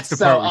 So that's the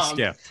part we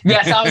skip.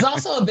 Yes, I was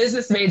also a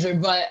business major,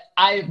 but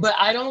I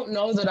don't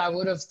know that I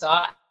would have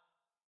thought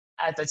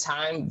at the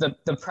time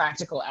the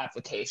practical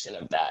application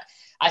of that.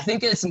 I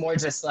think it's more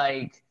just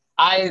like,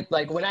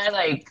 when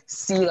I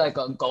see like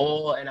a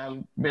goal and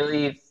I'm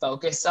really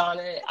focused on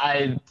it,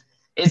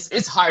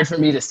 it's hard for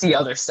me to see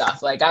other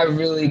stuff. Like I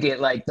really get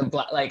like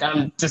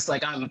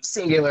I'm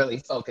singularly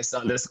focused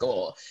on this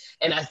goal.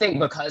 And I think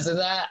because of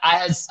that, I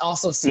had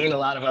also seen a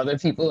lot of other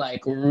people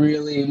like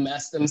really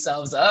mess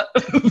themselves up,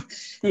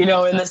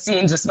 in the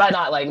scene just by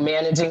not like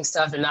managing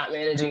stuff and not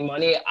managing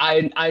money.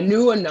 I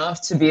knew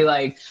enough to be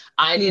like,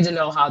 I need to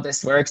know how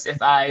this works.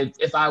 If I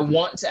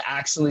want to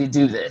actually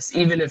do this,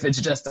 even if it's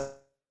just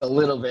a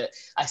little bit,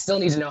 I still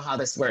need to know how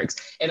this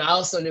works. And I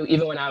also knew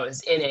even when I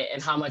was in it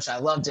and how much I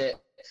loved it,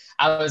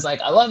 I was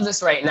like, I love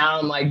this right now.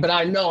 I'm like, but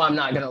I know I'm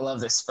not going to love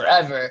this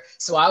forever.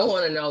 So I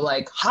want to know,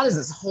 like, how does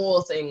this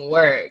whole thing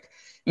work?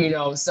 You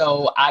know,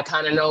 so I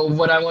kind of know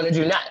what I want to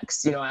do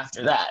next, you know,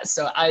 after that.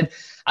 So I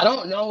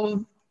don't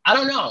know. I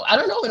don't know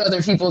what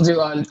other people do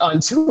on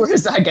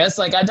tours, I guess.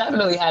 Like, I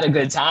definitely had a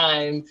good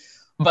time,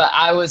 but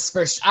I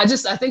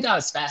think I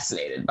was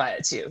fascinated by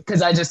it too.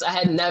 Cause I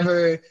had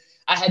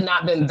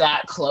not been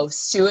that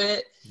close to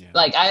it. Yeah.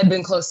 Like, I had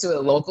been close to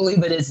it locally,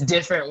 but it's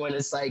different when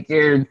it's like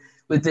you're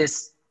with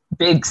this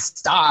big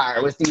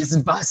star with these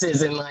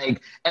buses, and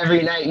like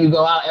every night you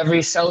go out,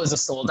 every show is a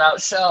sold out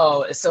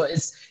show. So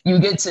you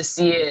get to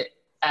see it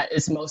at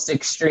its most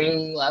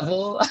extreme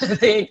level, I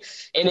think.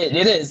 And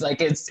it is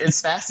like,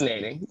 it's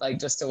fascinating, like,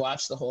 just to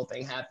watch the whole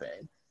thing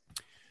happen.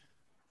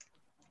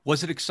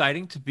 Was it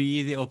exciting to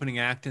be the opening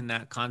act in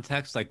that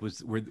context? Like,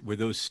 were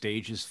those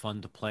stages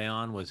fun to play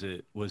on? Was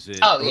it?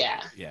 Oh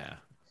yeah. Yeah.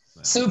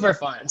 Wow. Super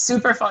fun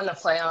to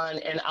play on.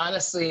 And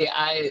honestly,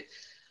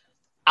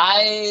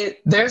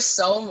 there's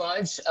so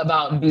much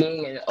about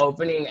being an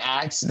opening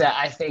act that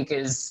I think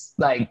is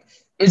like,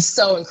 it's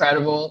so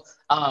incredible.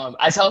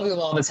 I tell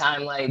people all the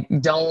time, like,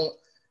 don't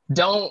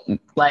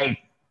like,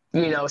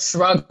 you know,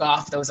 shrug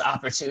off those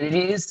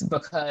opportunities,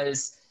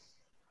 because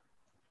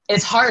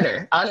it's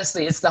harder.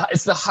 Honestly, it's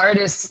the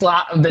hardest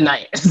slot of the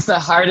night. It's the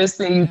hardest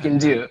thing you can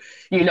do.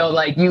 You know,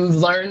 like, you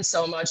learn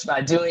so much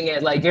by doing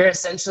it. Like, you're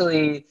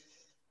essentially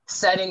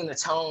setting the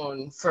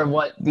tone for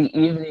what the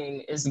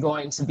evening is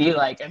going to be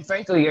like. And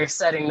frankly, you're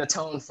setting the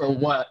tone for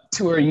what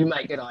tour you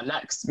might get on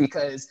next,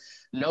 because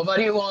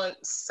nobody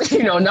wants,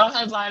 you know, no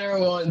headliner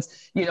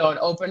wants, you know, an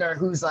opener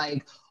who's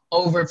like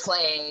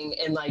overplaying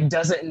and like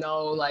doesn't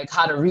know like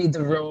how to read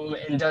the room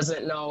and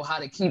doesn't know how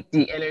to keep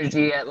the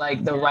energy at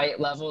like the right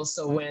level.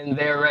 So when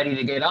they're ready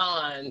to get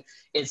on,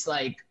 it's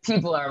like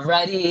people are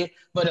ready,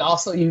 but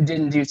also you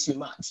didn't do too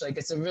much. Like,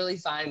 it's a really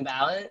fine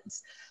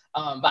balance.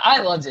 But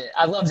I loved it.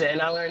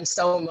 And I learned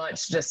so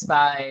much just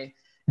by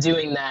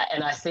doing that.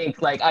 And I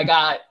think like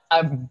I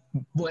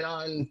went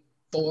on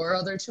 4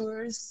 other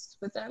tours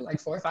with them, like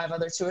 4 or 5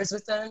 other tours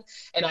with them.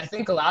 And I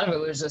think a lot of it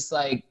was just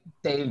like,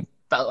 they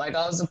felt like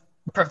I was a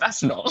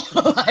professional,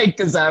 like,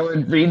 cause I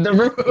would read the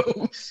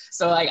room.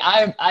 So like,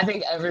 I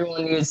think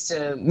everyone needs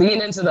to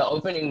lean into the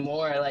opening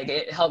more. Like,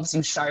 it helps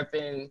you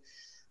sharpen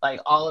like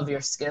all of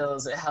your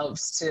skills. It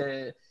helps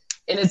to,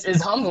 and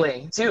it's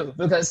humbling too,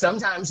 because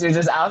sometimes you're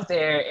just out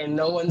there and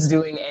no one's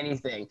doing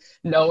anything.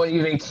 No one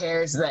even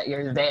cares that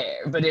you're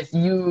there. But if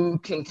you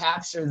can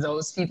capture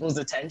those people's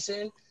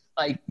attention,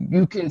 like,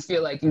 you can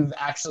feel like you've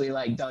actually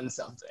like done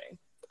something.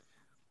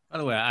 By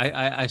the way,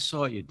 I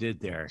saw what you did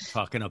there,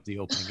 talking up the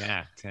opening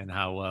act, and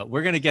how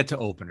we're gonna get to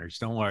openers.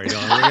 Don't worry. We're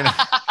gonna.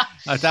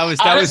 That was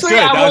Honestly, good.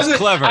 That was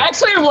clever. I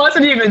actually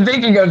wasn't even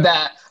thinking of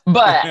that,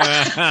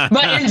 but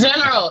but in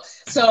general,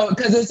 so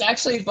because it's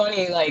actually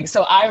funny. Like,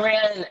 so I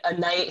ran a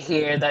night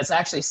here that's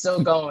actually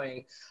still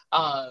going.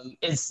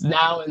 It's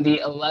now in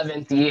the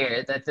 11th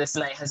year that this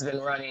night has been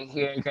running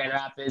here in Grand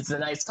Rapids. The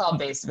night's called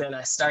Basement.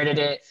 I started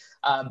it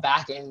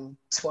back in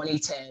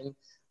 2010.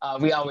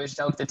 We always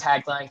joke the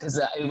tagline, because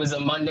it was a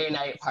Monday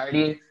night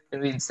party,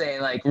 and we'd say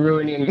like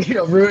ruining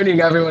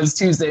everyone's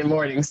Tuesday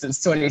morning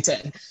since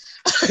 2010.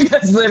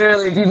 Because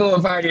literally people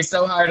would party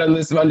so hard on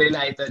this Monday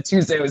night that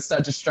Tuesday was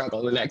such a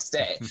struggle the next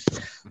day.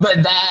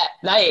 But that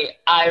night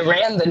I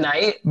ran the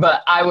night,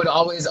 but I would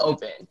always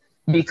open,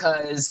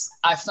 because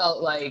I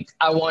felt like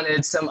I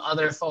wanted some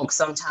other folks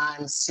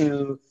sometimes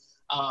to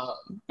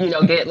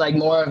get like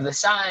more of the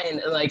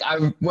shine. Like,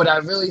 what I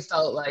really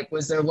felt like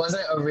was there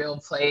wasn't a real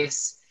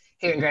place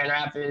here in Grand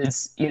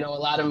Rapids. You know, a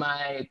lot of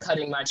my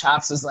cutting my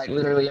chops was like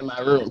literally in my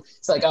room.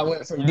 It's like I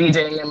went from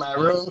DJing in my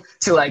room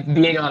to like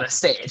being on a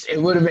stage.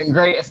 It would have been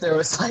great if there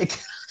was like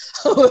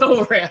a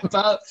little ramp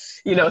up,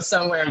 you know,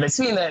 somewhere in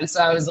between then. So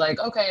I was like,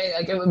 okay,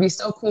 like, it would be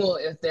so cool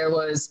if there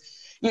was,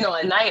 you know,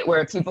 a night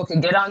where people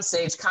could get on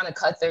stage, kind of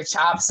cut their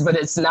chops, but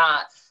it's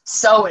not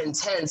so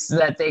intense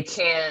that they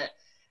can't,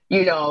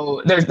 you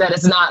know, that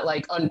it's not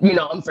like,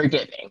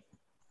 unforgiving.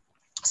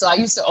 So I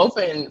used to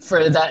open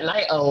for that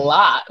night a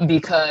lot,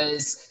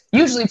 because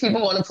usually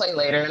people want to play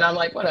later, and I'm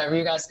like, whatever,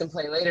 you guys can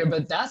play later.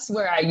 But that's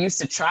where I used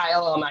to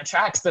trial all my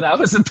tracks that I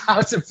was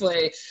about to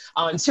play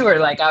on tour.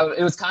 Like,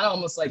 it was kind of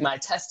almost like my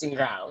testing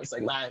ground. It was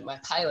like my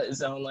pilot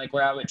zone, like,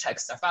 where I would check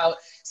stuff out,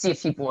 see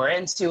if people were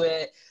into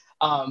it.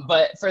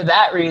 But for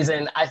that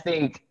reason, I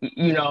think,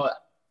 you know,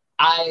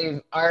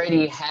 I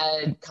already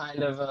had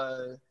kind of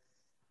a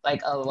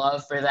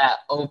love for that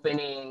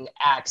opening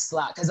act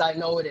slot, because I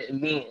know what it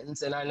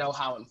means and I know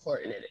how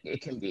important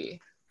it can be.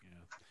 Yeah.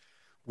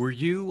 Were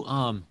you,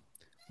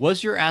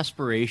 was your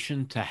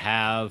aspiration to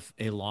have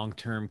a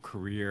long-term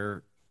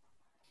career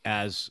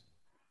as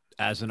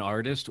an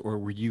artist, or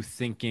were you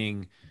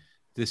thinking,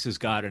 this has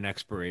got an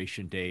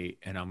expiration date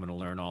and I'm going to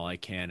learn all I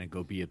can and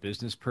go be a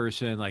business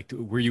person? Like,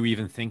 were you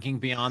even thinking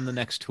beyond the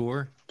next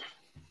tour?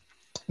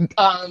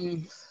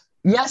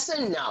 Yes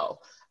and no.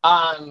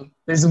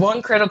 There's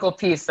one critical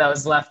piece that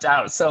was left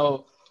out.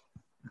 So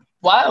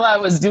while I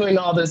was doing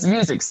all this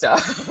music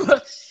stuff,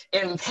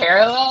 in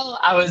parallel,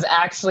 I was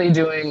actually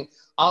doing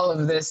all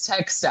of this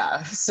tech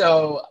stuff.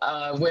 So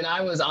when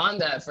I was on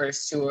that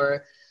first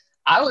tour,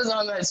 I was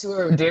on that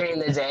tour during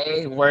the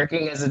day,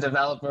 working as a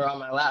developer on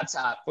my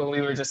laptop when we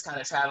were just kind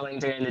of traveling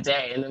during the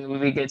day. And then when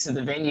we get to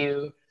the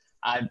venue,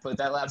 I'd put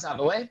that laptop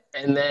away,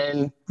 and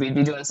then we'd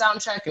be doing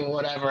sound check and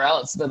whatever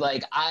else. But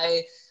like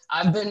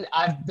I've been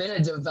a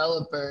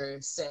developer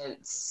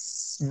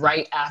since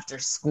right after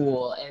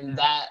school, and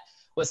that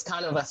was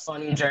kind of a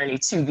funny journey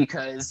too,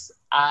 because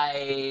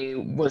I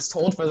was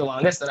told for the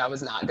longest that I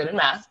was not good at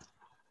math.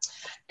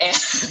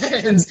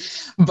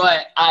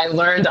 But I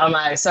learned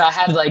so I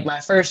had like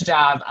my first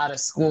job out of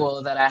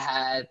school that I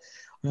had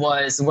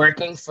was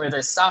working for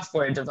the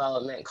software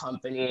development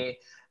company.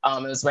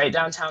 It was right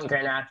downtown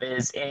Grand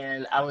Rapids,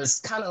 and I was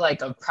kind of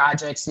like a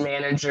project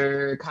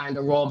manager kind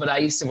of role, but I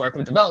used to work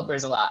with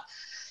developers a lot.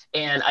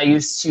 And I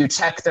used to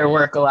check their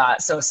work a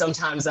lot. So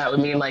sometimes that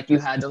would mean like you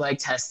had to like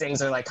test things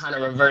or like kind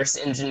of reverse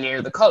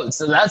engineer the code.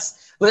 So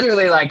that's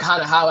literally like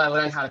kind of how I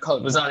learned how to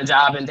code, was on a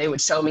job, and they would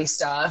show me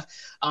stuff.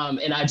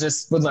 And I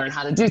just would learn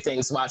how to do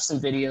things, watch some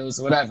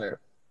videos, whatever.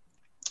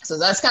 So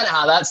that's kind of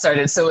how that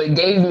started. So that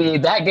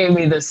gave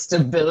me the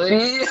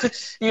stability,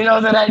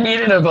 that I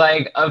needed of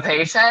like a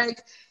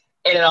paycheck.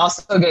 And it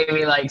also gave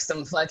me like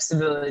some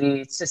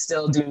flexibility to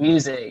still do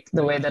music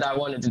the way that I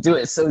wanted to do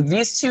it. So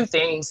these two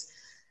things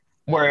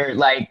were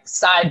like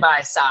side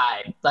by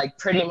side, like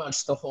pretty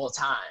much the whole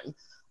time.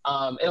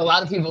 And a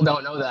lot of people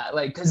don't know that,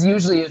 like, because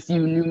usually if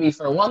you knew me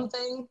for one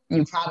thing,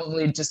 you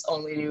probably just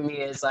only knew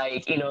me as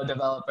like, a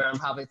developer, and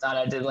probably thought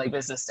I did like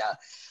business stuff.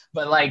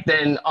 But like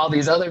then all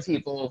these other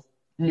people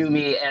knew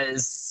me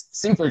as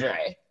Super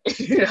Dre,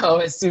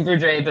 as Super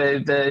Dre,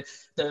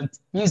 the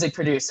music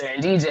producer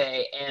and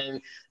DJ.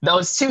 And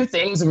those two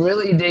things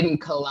really didn't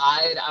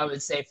collide, I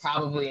would say,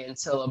 probably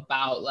until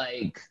about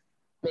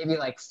maybe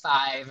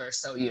 5 or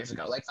so years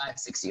ago,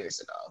 5-6 years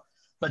ago.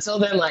 But till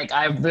then,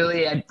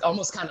 I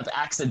almost kind of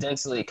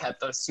accidentally kept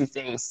those two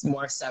things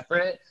more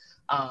separate.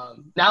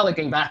 Now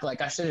looking back,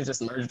 I should have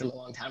just merged them a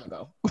long time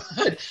ago.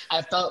 But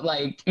I felt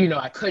like,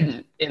 I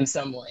couldn't in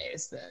some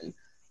ways then.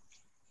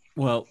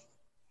 Well,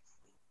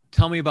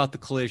 tell me about the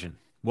collision.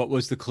 What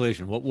was the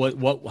collision?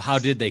 How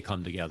did they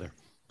come together?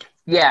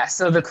 Yeah,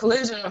 so the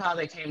collision of how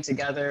they came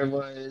together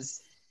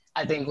was,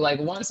 I think,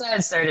 once I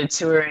had started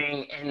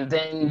touring, and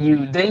then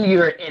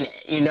you're in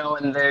it,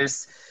 and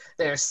there's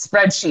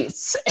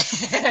spreadsheets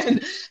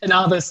and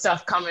all this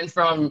stuff coming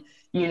from,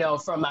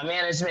 from my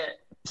management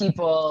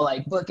people,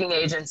 like booking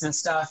agents and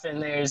stuff.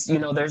 And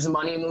there's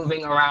money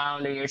moving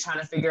around, and you're trying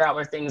to figure out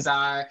where things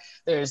are.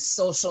 There's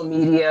social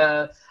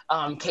media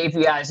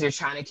KPIs you're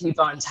trying to keep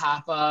on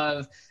top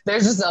of.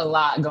 There's just a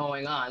lot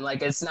going on.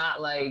 It's not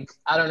I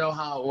don't know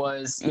how it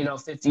was,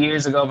 50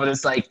 years ago, but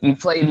it's you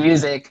played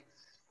music,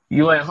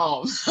 you went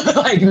home.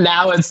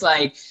 Now it's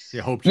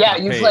you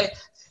play.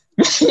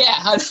 Yeah,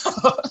 I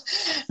know.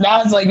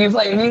 Now it's you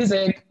play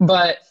music,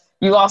 but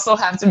you also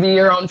have to be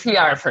your own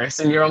PR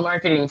person, your own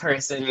marketing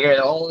person,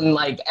 your own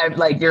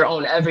your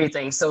own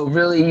everything. So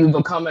really, you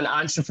become an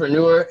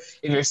entrepreneur.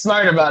 If you're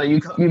smart about it,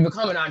 you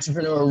become an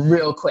entrepreneur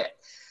real quick,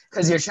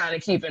 because you're trying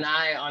to keep an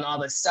eye on all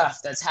the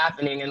stuff that's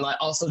happening, and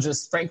also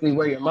just frankly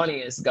where your money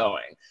is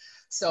going.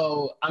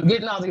 So I'm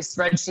getting all these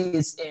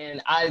spreadsheets,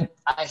 and I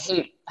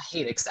hate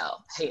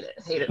Excel, hate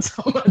it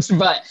so much.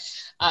 But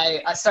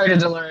I started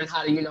to learn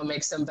how to,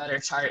 make some better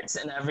charts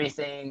and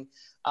everything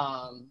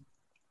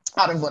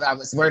out of what I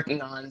was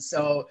working on.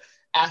 So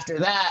after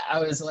that, I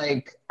was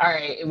like, all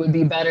right, it would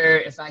be better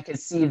if I could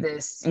see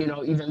this,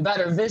 even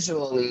better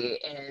visually.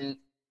 And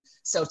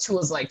so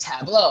tools like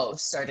Tableau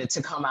started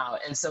to come out.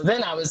 And so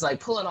then I was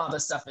pulling all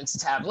this stuff into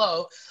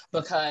Tableau,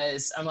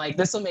 because I'm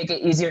this will make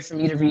it easier for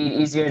me to read,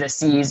 easier to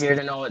see, easier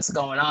to know what's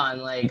going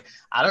on.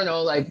 I don't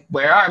know,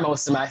 where are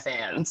most of my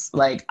fans?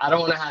 I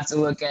don't want to have to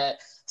look at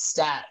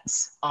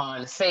stats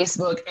on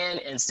Facebook and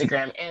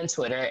Instagram and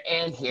Twitter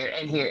and here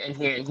and here and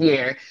here and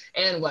here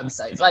and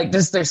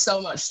websites. There's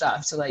so much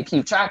stuff to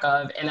keep track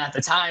of. And at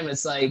the time,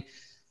 it's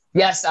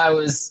yes, I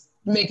was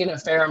making a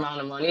fair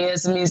amount of money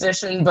as a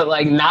musician, but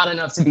not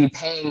enough to be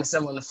paying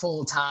someone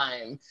full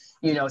time,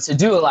 to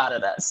do a lot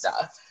of that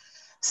stuff.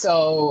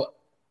 So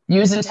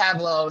using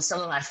Tableau,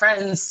 some of my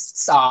friends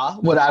saw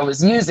what I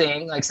was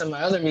using, some of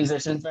my other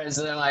musician friends,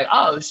 and they're like,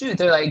 oh shoot,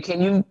 they're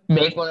can you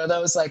make one of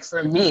those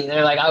for me?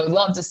 They're I would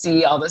love to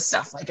see all this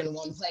stuff in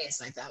one place,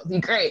 that would be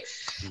great.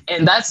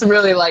 And that's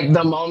really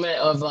the moment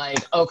of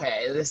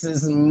okay, this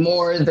is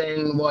more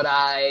than what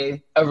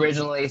I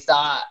originally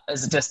thought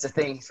as just a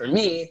thing for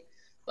me.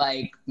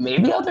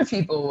 Maybe other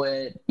people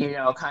would,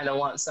 kind of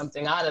want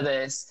something out of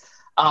this.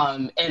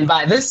 And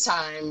by this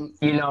time,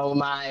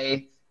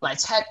 my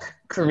tech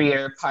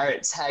career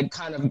parts had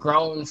kind of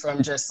grown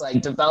from just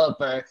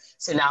developer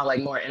to now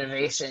more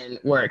innovation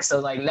work.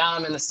 So now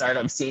I'm in the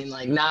startup scene,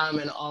 now I'm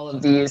in all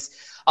these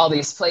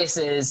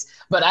places,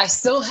 but I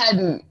still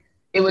hadn't,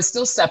 it was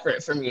still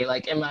separate for me,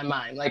 in my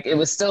mind. It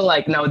was still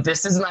no,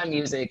 this is my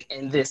music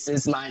and this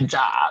is my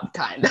job,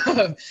 kind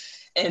of.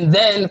 And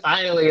then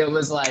finally it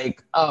was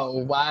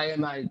oh, why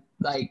am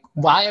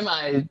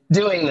I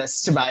doing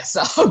this to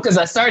myself? Because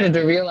I started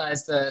to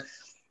realize the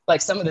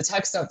like some of the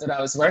tech stuff that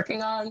I was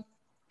working on,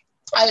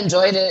 I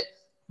enjoyed it,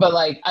 but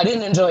like I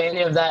didn't enjoy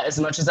any of that as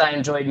much as I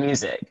enjoyed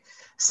music.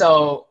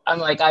 So I'm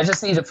like, I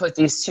just need to put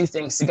these two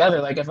things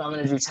together. Like if I'm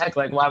going to do tech,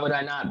 like why would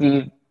I not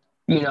be,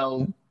 you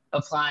know,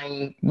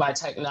 applying my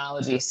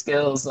technology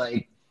skills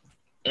like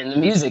in the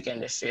music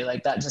industry?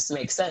 Like that just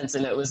makes sense.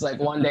 And it was like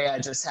one day I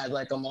just had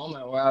like a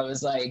moment where I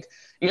was like,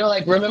 you know,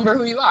 like remember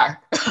who you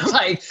are.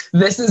 Like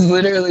this is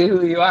literally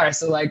who you are.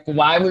 So like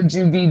why would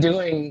you be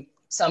doing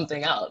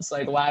something else?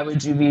 Like why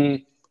would you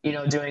be, you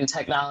know, doing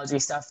technology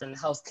stuff in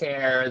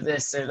healthcare or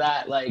this or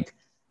that? Like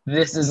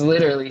this is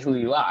literally who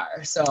you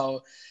are.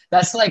 So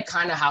that's like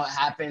kind of how it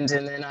happened.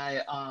 And then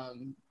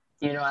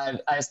you know,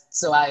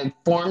 I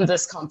formed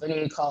this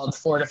company called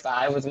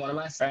Fortify with one of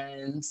my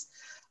friends.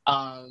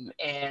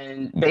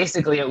 And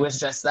basically it was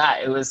just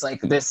that. It was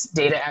like this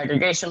data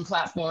aggregation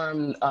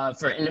platform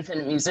for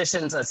independent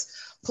musicians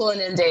that's pulling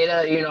in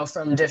data, you know,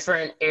 from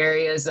different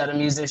areas that a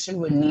musician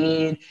would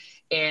need.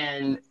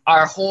 And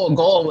our whole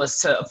goal was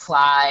to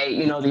apply,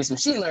 you know, these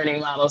machine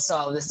learning models to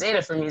all of this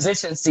data for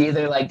musicians to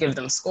either like give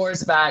them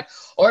scores back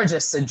or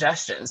just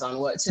suggestions on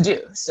what to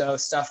do. So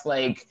stuff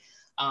like,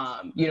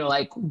 you know,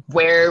 like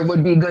where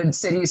would be good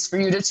cities for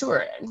you to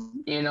tour in,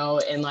 you know,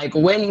 and like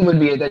when would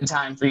be a good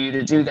time for you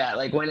to do that?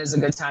 Like when is a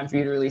good time for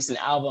you to release an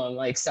album,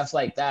 like stuff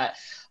like that.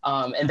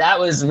 And that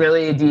was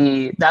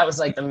really that was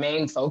like the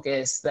main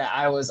focus that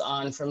I was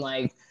on from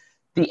like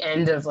the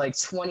end of like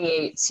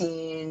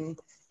 2018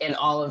 and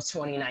all of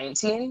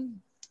 2019.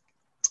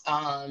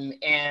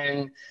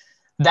 And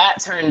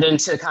that turned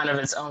into kind of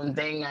its own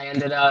thing. I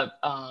ended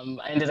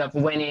up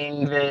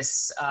winning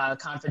this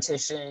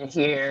competition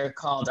here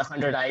called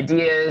 100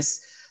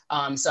 Ideas.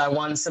 So I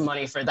won some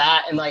money for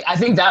that. And like, I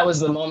think that was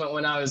the moment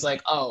when I was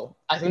like, oh,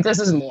 I think this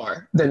is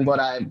more than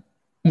what I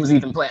was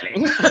even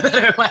planning that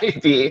it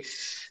might be.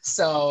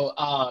 So,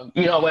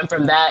 you know, I went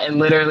from that, and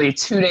literally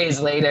 2 days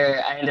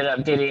later, I ended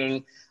up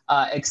getting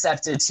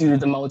accepted to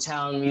the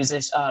Motown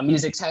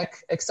Music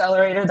Tech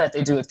Accelerator that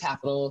they do with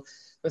Capitol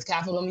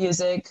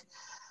Music.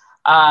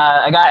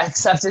 I got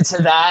accepted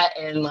to that,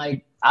 and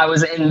like I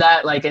was in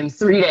that like in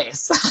 3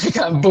 days.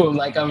 Like boom,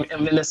 like I'm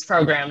in this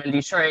program in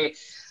Detroit,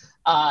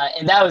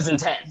 and that was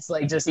intense.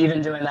 Like just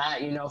even doing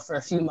that, you know, for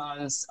a few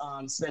months.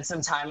 Spent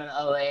some time in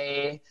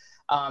LA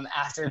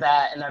after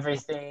that and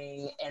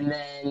everything, and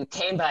then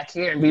came back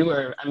here, and we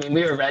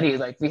were ready.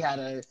 Like we had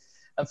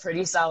a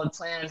pretty solid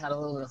plan, had a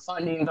little bit of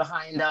funding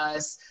behind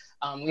us.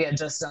 We had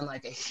just done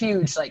like a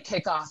huge like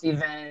kickoff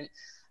event.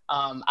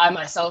 I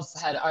myself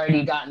had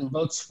already gotten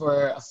booked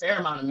for a fair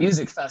amount of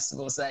music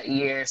festivals that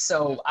year.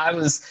 So I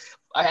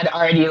had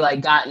already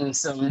like gotten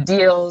some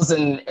deals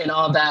and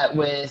all that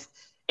with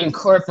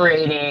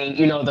incorporating,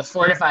 you know, the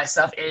Fortify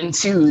stuff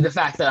into the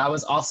fact that I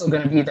was also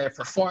going to be there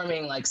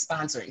performing, like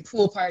sponsoring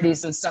pool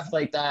parties and stuff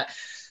like that.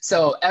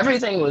 So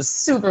everything was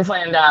super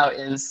planned out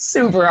and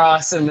super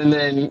awesome. And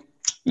then,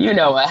 you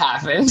know what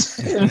happened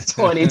in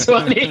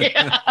 2020.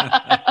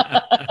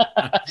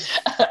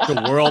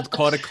 The world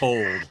caught a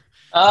cold.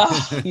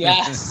 Oh,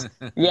 yes.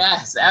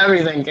 Yes.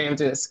 Everything came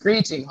to a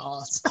screeching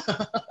halt.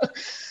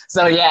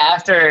 So yeah,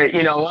 after,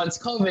 you know, once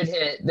COVID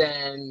hit,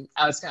 then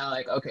I was kind of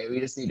like, okay,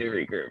 we just need to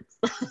regroup.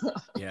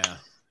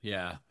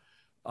 Yeah.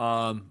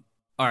 All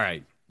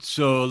right.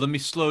 So let me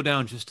slow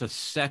down just a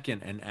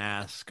second and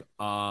ask,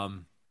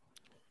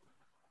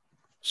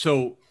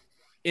 so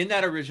in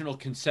that original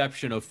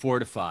conception of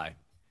Fortify,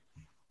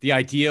 the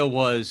idea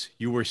was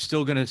you were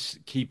still going to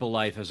keep a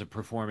life as a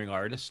performing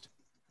artist?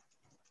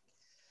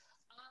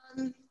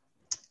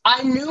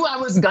 I knew I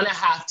was going to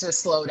have to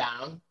slow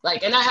down.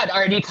 Like, and I had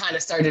already kind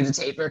of started to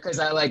taper because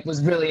I like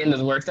was really into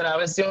the work that I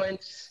was doing.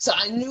 So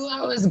I knew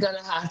I was going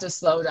to have to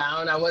slow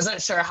down. I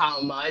wasn't sure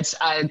how much.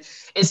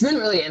 It's been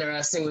really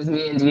interesting with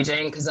me and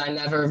DJing because I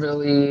never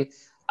really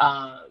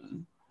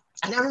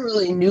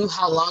knew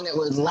how long it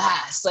would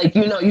last. Like,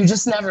 you know, you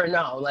just never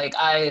know.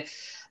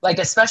 Like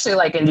especially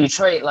like in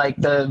Detroit, like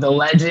the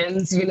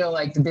legends, you know,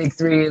 like the big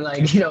three,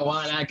 like, you know,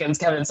 Juan Atkins,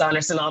 Kevin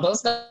Saunderson, all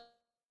those guys,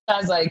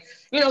 like,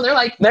 you know,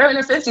 they're in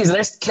their 50s and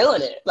they're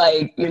killing it.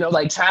 Like, you know,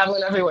 like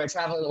traveling everywhere,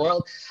 traveling the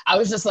world. I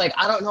was just like,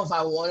 I don't know if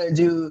I want to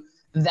do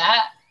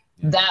that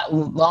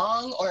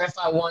long or if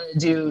I want to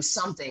do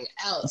something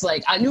else.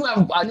 Like I knew I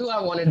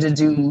wanted to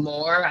do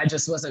more. I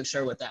just wasn't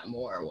sure what that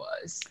more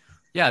was.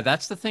 Yeah,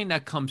 that's the thing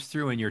that comes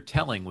through in your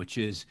telling, which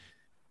is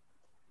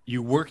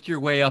you worked your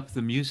way up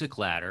the music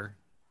ladder,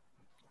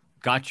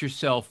 got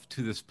yourself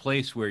to this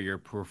place where you're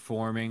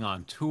performing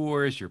on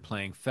tours, you're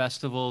playing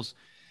festivals.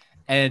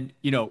 And,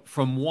 you know,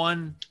 from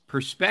one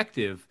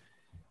perspective,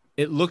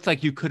 it looked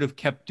like you could have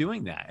kept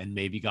doing that and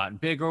maybe gotten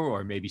bigger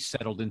or maybe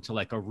settled into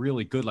like a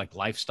really good, like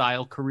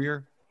lifestyle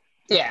career.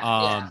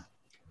 Yeah.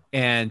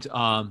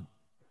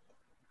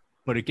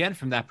 But again,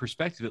 from that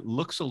perspective, it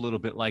looks a little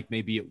bit like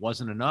maybe it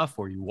wasn't enough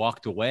or you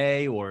walked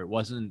away or it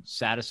wasn't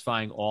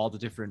satisfying all the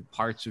different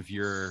parts of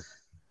your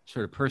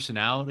sort of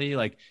personality.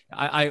 Like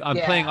I'm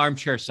playing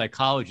armchair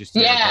psychologist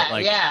here, but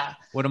like,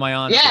 what am I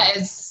on? Yeah, to?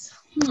 it's,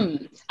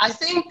 I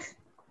think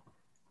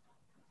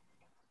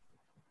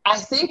I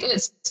think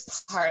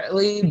it's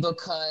partly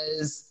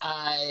because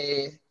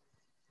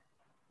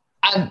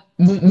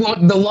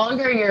the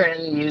longer you're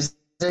in music,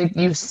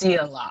 you see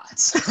a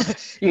lot.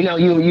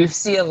 You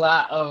see a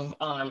lot of,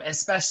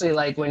 especially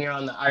like when you're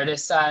on the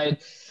artist side,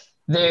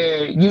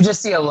 you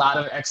just see a lot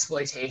of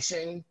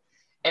exploitation.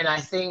 And I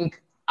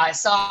think I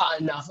saw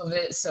enough of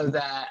it so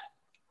that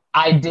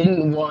I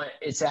didn't want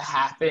it to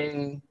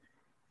happen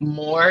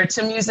more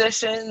to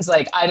musicians.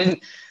 Like I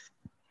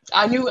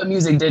knew what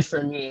music did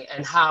for me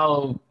and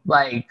how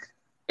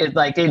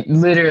it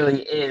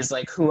literally is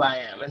like who I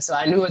am. And so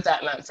I knew what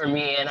that meant for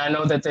me. And I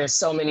know that there's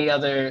so many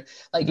other,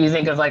 like you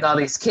think of like all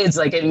these kids,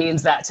 like it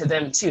means that to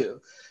them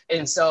too.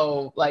 And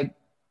so like,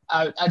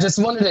 I just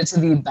wanted it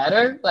to be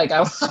better. Like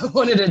I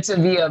wanted it to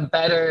be a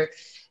better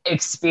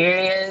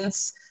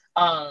experience,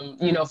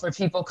 for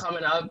people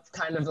coming up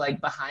kind of like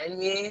behind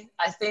me,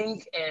 I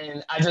think.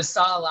 And I just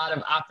saw a lot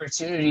of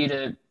opportunity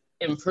to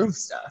improve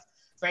stuff,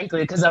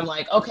 frankly, because I'm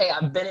like, okay,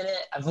 I've been in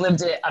it, I've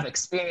lived it, I've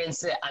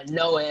experienced it, I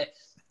know it.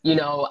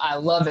 I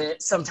love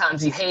it.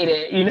 Sometimes you hate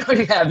it. You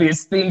have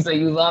these things that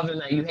you love and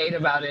that you hate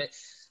about it.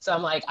 So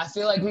I'm like, I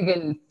feel like we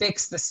can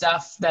fix the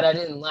stuff that I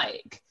didn't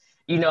like,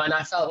 and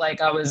I felt like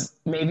I was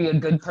maybe a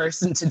good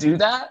person to do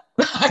that.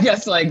 I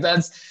guess like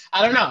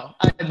I don't know.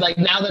 Like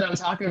now that I'm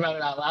talking about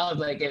it out loud,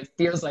 like it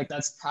feels like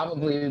that's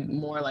probably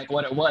more like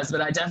what it was,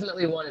 but I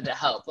definitely wanted to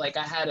help. Like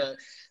I had a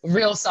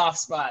real soft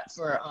spot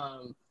for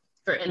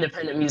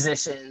independent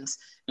musicians,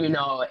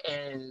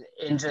 and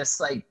just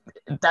like,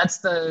 that's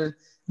the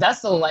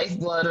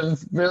lifeblood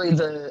of really of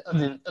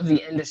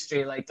the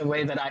industry, like the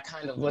way that I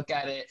kind of look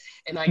at it.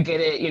 And I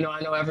get it,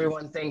 I know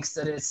everyone thinks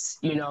that it's,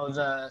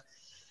 the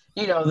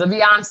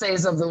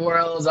Beyoncés of the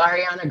world,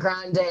 Ariana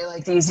Grande,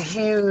 like these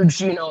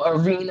huge,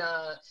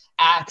 arena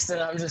acts.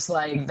 And I'm just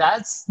like,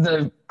 that's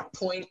the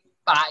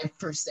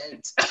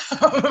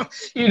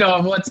 0.5%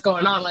 of what's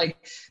going on. Like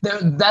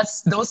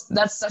that's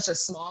such a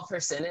small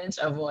percentage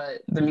of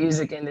what the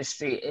music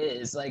industry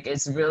is. Like,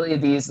 it's really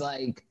these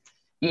like,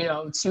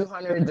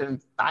 200 to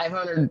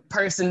 500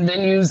 person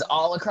venues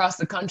all across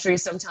the country,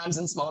 sometimes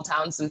in small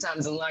towns,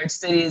 sometimes in large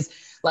cities,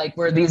 like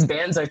where these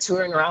bands are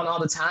touring around all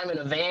the time in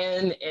a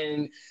van,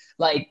 and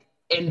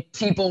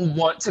people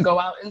want to go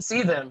out and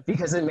see them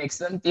because it makes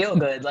them feel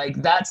good.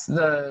 Like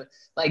to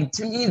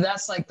me,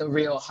 that's like the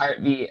real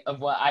heartbeat of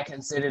what I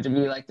consider to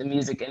be like the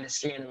music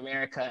industry in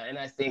America. And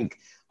I think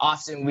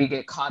often we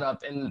get caught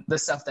up in the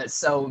stuff that's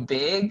so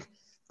big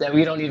that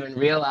we don't even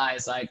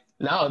realize, like,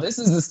 no, this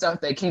is the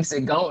stuff that keeps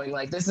it going.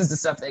 Like, this is the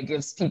stuff that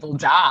gives people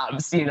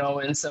jobs,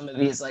 in some of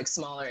these like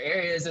smaller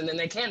areas, and then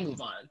they can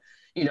move on,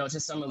 to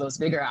some of those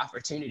bigger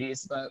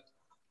opportunities. But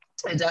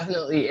it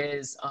definitely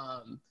is,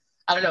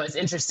 I don't know, it's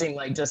interesting,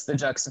 like just the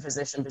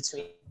juxtaposition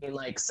between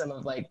like some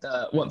of like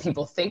what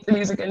people think the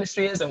music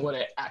industry is and what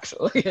it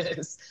actually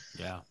is.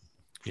 Yeah.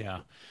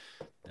 Yeah.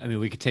 I mean,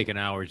 we could take an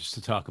hour just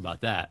to talk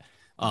about that.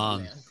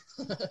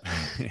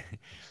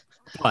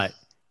 But,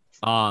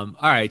 all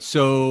right.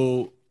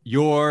 So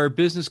your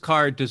business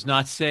card does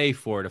not say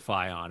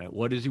Fortify on it.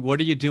 What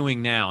are you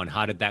doing now, and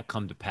how did that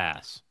come to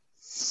pass?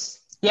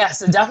 Yeah,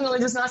 so definitely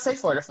does not say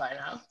Fortify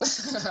now.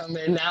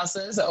 It now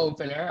says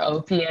Opener,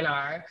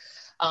 OPNR.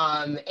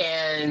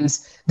 And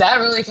that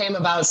really came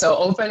about. So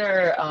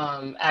Opener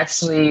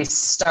actually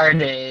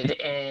started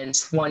in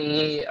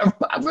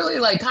really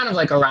like kind of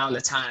like around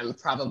the time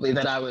probably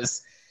that I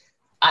was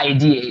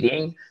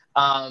ideating,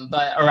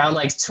 but around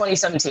like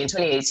 2017,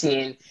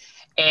 2018.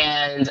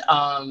 And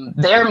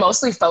they're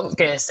mostly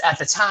focused at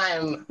the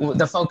time.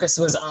 The focus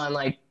was on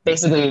like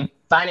basically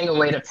finding a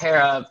way to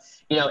pair up,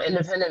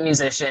 independent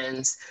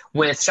musicians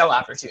with show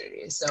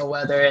opportunities. So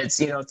whether it's,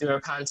 through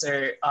a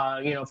concert,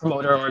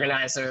 promoter,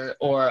 organizer,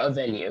 or a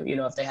venue,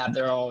 if they have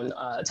their own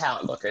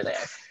talent booker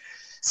there.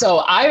 So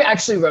I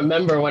actually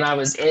remember when I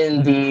was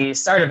in the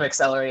startup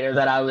accelerator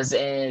that I was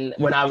in,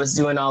 when I was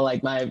doing all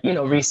like my,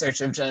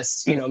 research of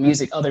just,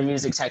 other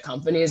music tech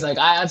companies. Like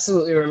I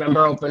absolutely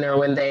remember Opener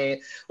when they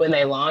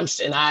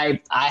launched, and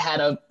I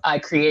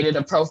created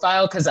a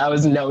profile because I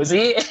was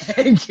nosy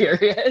and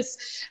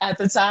curious at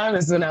the time.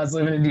 Is when I was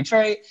living in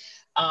Detroit.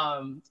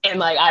 And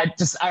like,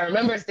 I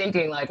remember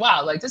thinking like,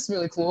 wow, like this is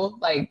really cool.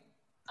 Like,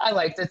 I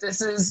like that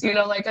this is,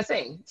 like a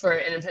thing for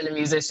independent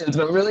musicians,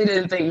 but really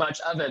didn't think much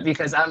of it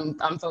because I'm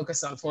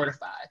focused on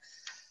Fortify.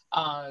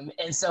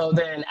 And so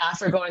then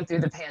after going through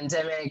the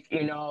pandemic,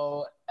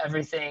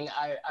 everything,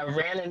 I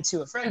ran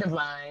into a friend of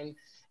mine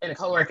in a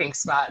co-working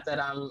spot that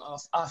I'm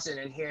often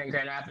in here in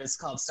Grand Rapids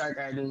called Star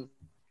Garden.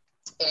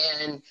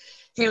 And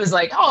he was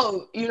like,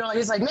 oh,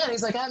 he's like, man,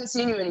 he's like, I haven't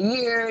seen you in a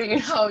year.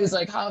 He's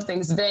like, how have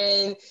things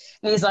been?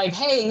 And he's like,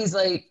 hey, he's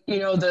like,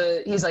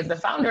 the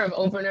founder of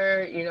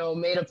Opener,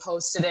 made a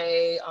post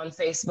today on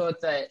Facebook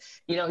that,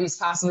 he's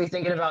possibly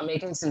thinking about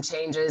making some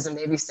changes and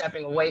maybe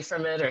stepping away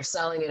from it or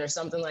selling it or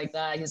something like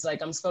that. He's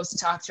like, I'm supposed to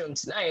talk to him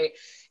tonight.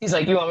 He's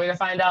like, you want me to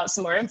find out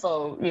some more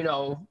info,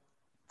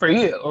 for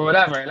you or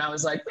whatever? And I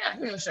was like,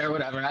 yeah, sure,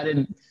 whatever.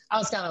 I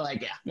was kind of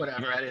like, yeah,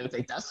 whatever. I didn't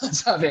think that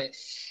much of it.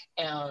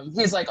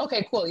 He's like,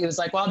 okay, cool. He was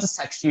like, well, I'll just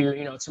text you,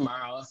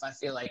 tomorrow if I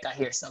feel like I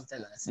hear something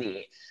that's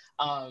neat.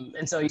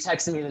 And so he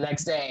texted me the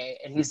next day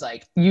and he's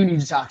like, you need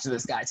to talk to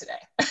this guy today.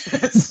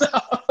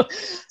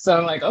 so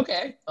I'm like,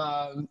 okay.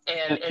 And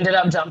ended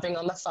up jumping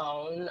on the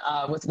phone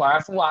with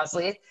Wara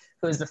Fawazli,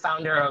 who is the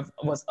founder of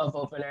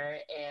Opener.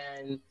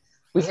 And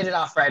we hit it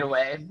off right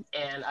away.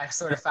 And I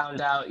sort of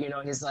found out,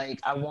 he's like,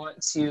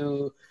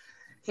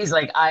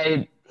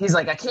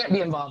 I can't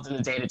be involved in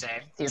the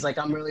day-to-day. He's like,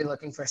 I'm really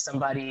looking for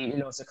somebody,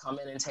 to come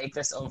in and take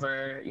this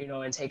over,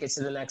 and take it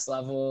to the next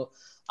level.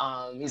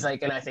 He's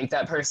like, and I think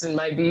that person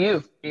might be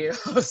you.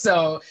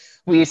 So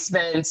we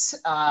spent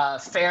a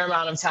fair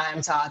amount of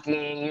time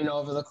talking,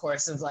 over the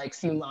course of like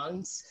few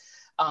months.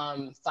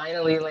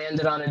 Finally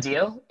landed on a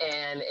deal,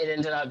 and it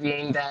ended up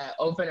being that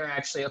Opener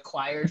actually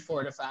acquired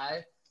Fortify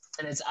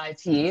and its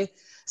IP.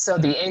 So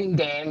the end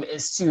game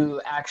is to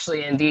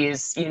actually, in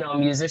these,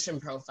 musician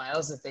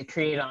profiles that they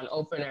create on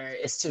Opener,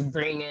 is to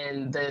bring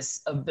in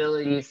this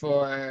ability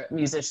for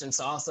musicians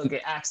to also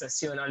get access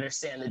to and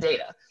understand the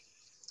data.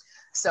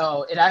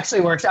 So it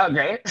actually worked out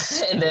great.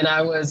 And then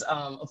I was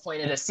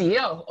appointed as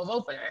CEO of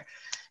Opener.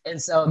 And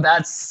so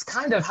that's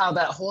kind of how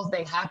that whole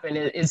thing happened.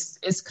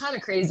 It's kind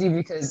of crazy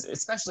because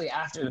especially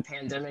after the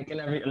pandemic and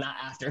not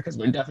after, because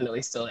we're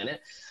definitely still in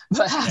it,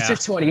 but after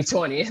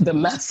 2020, the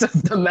mess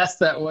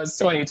that was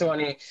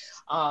 2020,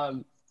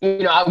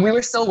 we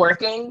were still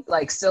working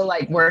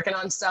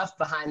on stuff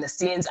behind the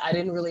scenes. I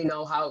didn't really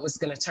know how it was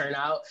going to turn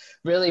out.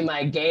 Really,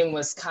 my game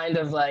was kind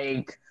of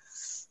like,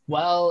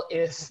 well,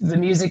 if the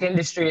music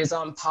industry is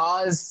on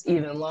pause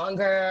even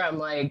longer, I'm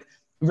like,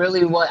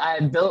 really what I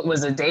had built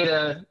was a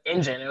data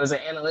engine. It was an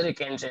analytic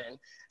engine.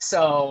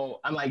 So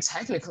I'm like,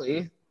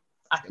 technically,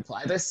 I could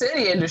apply this to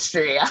the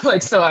industry. I'm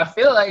like, so I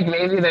feel like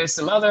maybe there's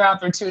some other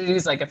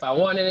opportunities, like if I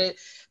wanted it.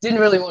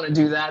 Didn't really want to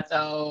do that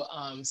though.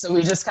 So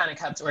we just kind of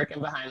kept working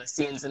behind the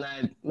scenes, and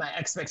my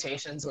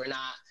expectations were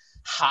not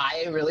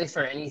high really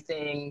for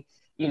anything,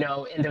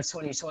 end of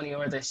 2020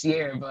 or this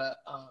year, but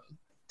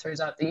turns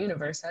out the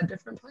universe had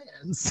different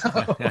plans.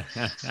 So.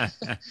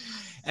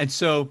 And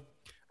so,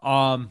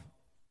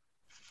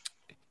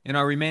 in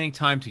our remaining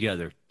time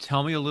together,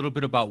 tell me a little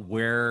bit about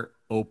where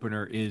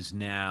Opener is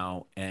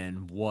now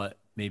and what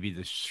maybe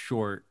the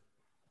short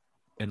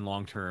and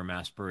long-term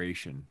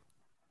aspiration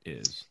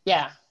is.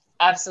 Yeah,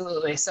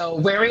 absolutely. So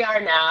where we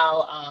are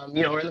now,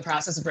 we're in the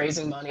process of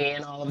raising money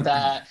and all of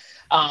that,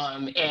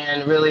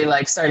 and really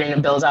like starting to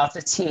build out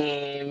the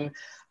team,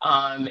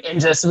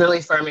 and just really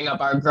firming up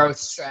our growth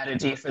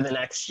strategy for the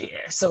next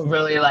year. So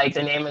really like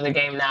the name of the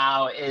game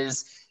now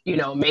is,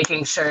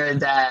 making sure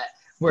that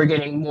we're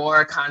getting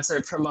more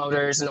concert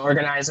promoters and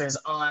organizers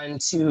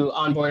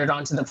onboarded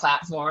onto the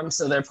platform.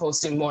 So they're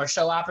posting more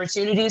show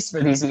opportunities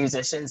for these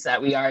musicians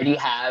that we already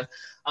have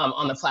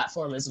on the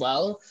platform as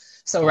well.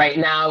 So right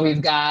now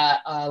we've got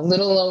a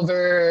little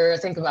over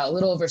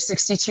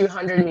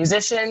 6,200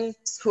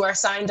 musicians who are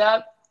signed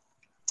up,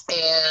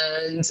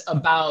 and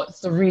about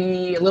a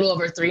little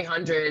over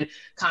 300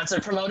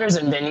 concert promoters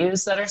and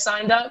venues that are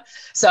signed up.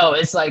 So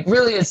it's like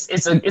really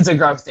it's a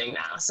growth thing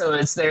now. So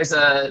there's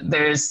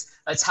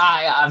a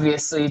tie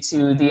obviously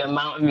to the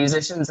amount of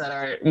musicians that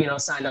are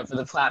signed up for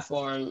the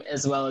platform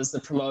as well as the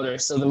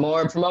promoters. So the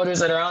more promoters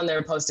that are on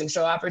there posting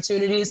show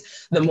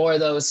opportunities, the more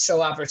those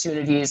show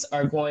opportunities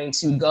are going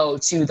to go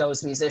to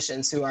those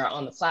musicians who are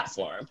on the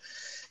platform.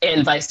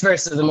 And vice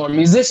versa, the more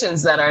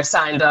musicians that are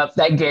signed up,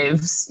 that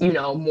gives,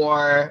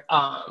 more,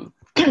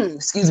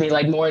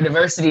 more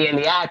diversity in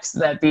the acts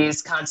that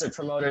these concert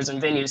promoters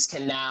and venues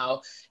can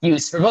now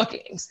use for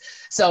bookings.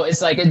 So it's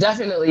like, it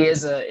definitely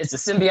is it's a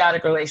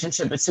symbiotic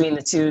relationship between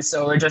the two.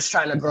 So we're just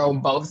trying to grow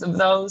both of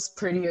those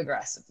pretty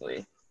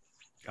aggressively.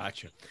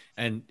 Gotcha.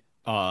 And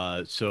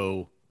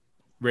so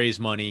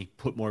raise money,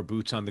 put more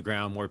boots on the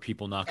ground, more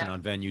people knocking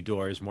on venue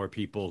doors, more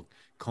people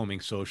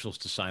combing socials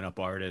to sign up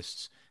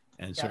artists,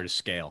 and sort of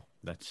scale.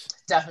 That's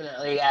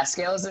definitely,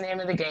 scale is the name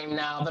of the game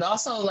now, but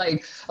also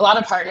like a lot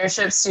of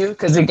partnerships too.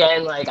 Cause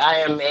again, like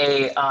I'm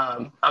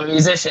a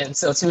musician.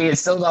 So to me,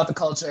 it's still about the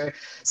culture.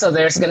 So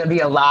there's going to be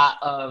a lot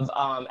of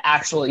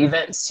actual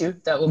events too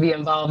that we'll be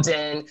involved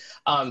in,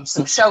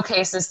 some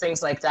showcases,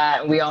 things like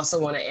that. And we also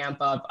want to amp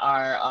up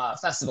our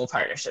festival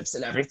partnerships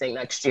and everything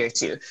next year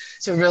too,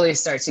 to really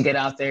start to get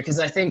out there. Cause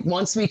I think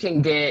once we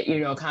can get,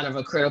 kind of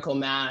a critical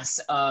mass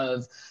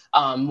of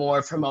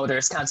more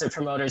promoters, concert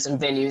promoters and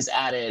venues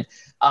added,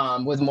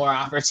 with more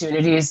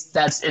opportunities,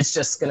 it's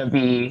just going to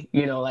be,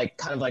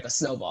 kind of like a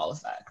snowball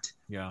effect.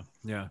 Yeah.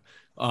 Yeah.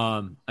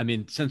 I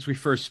mean, since we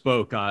first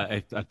spoke,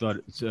 I thought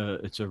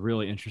it's a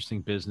really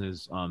interesting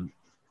business,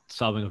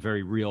 solving a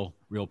very real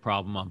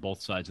problem on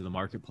both sides of the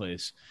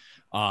marketplace.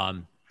 So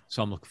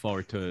I'm looking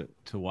forward to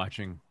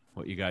watching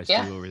what you guys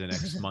do over the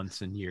next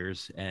months and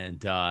years.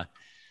 And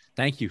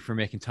thank you for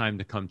making time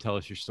to come tell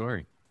us your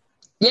story.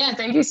 Yeah,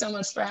 thank you so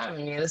much for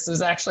having me. This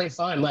was actually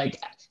fun.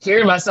 Like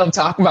hearing myself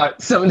talk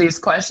about some of these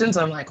questions,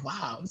 I'm like,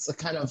 wow, it's a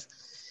kind of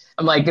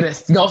I'm like gonna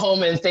go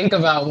home and think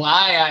about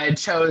why I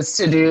chose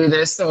to do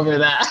this over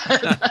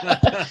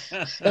that.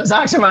 It was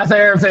actually my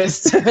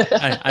therapist.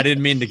 I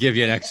didn't mean to give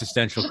you an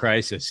existential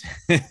crisis.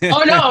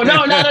 Oh no,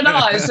 not at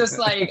all. It's just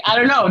like, I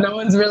don't know. No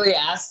one's really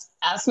asked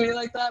me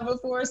like that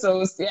before.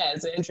 So it's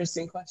an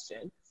interesting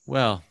question.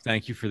 Well,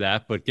 thank you for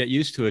that, but get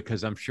used to it,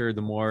 because I'm sure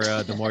the more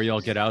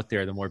y'all get out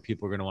there, the more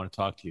people are going to want to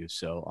talk to you.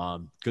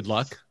 So good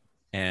luck.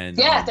 And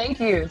thank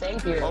you.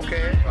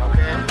 Okay.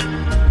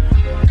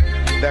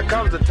 There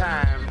comes a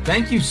time.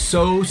 Thank you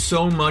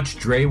so much,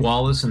 Dre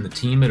Wallace and the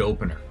team at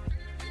Opener.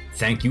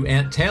 Thank you,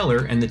 Ant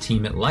Taylor and the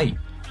team at Light.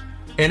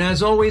 And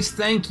as always,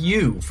 thank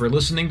you for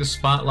listening to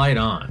Spotlight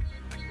On.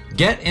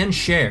 Get and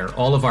share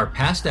all of our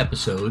past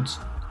episodes,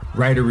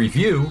 write a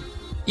review,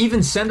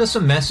 even send us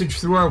a message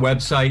through our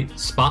website,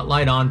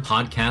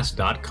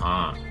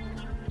 spotlightonpodcast.com.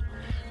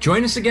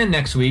 Join us again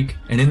next week,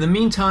 and in the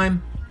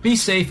meantime, be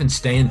safe and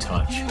stay in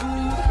touch.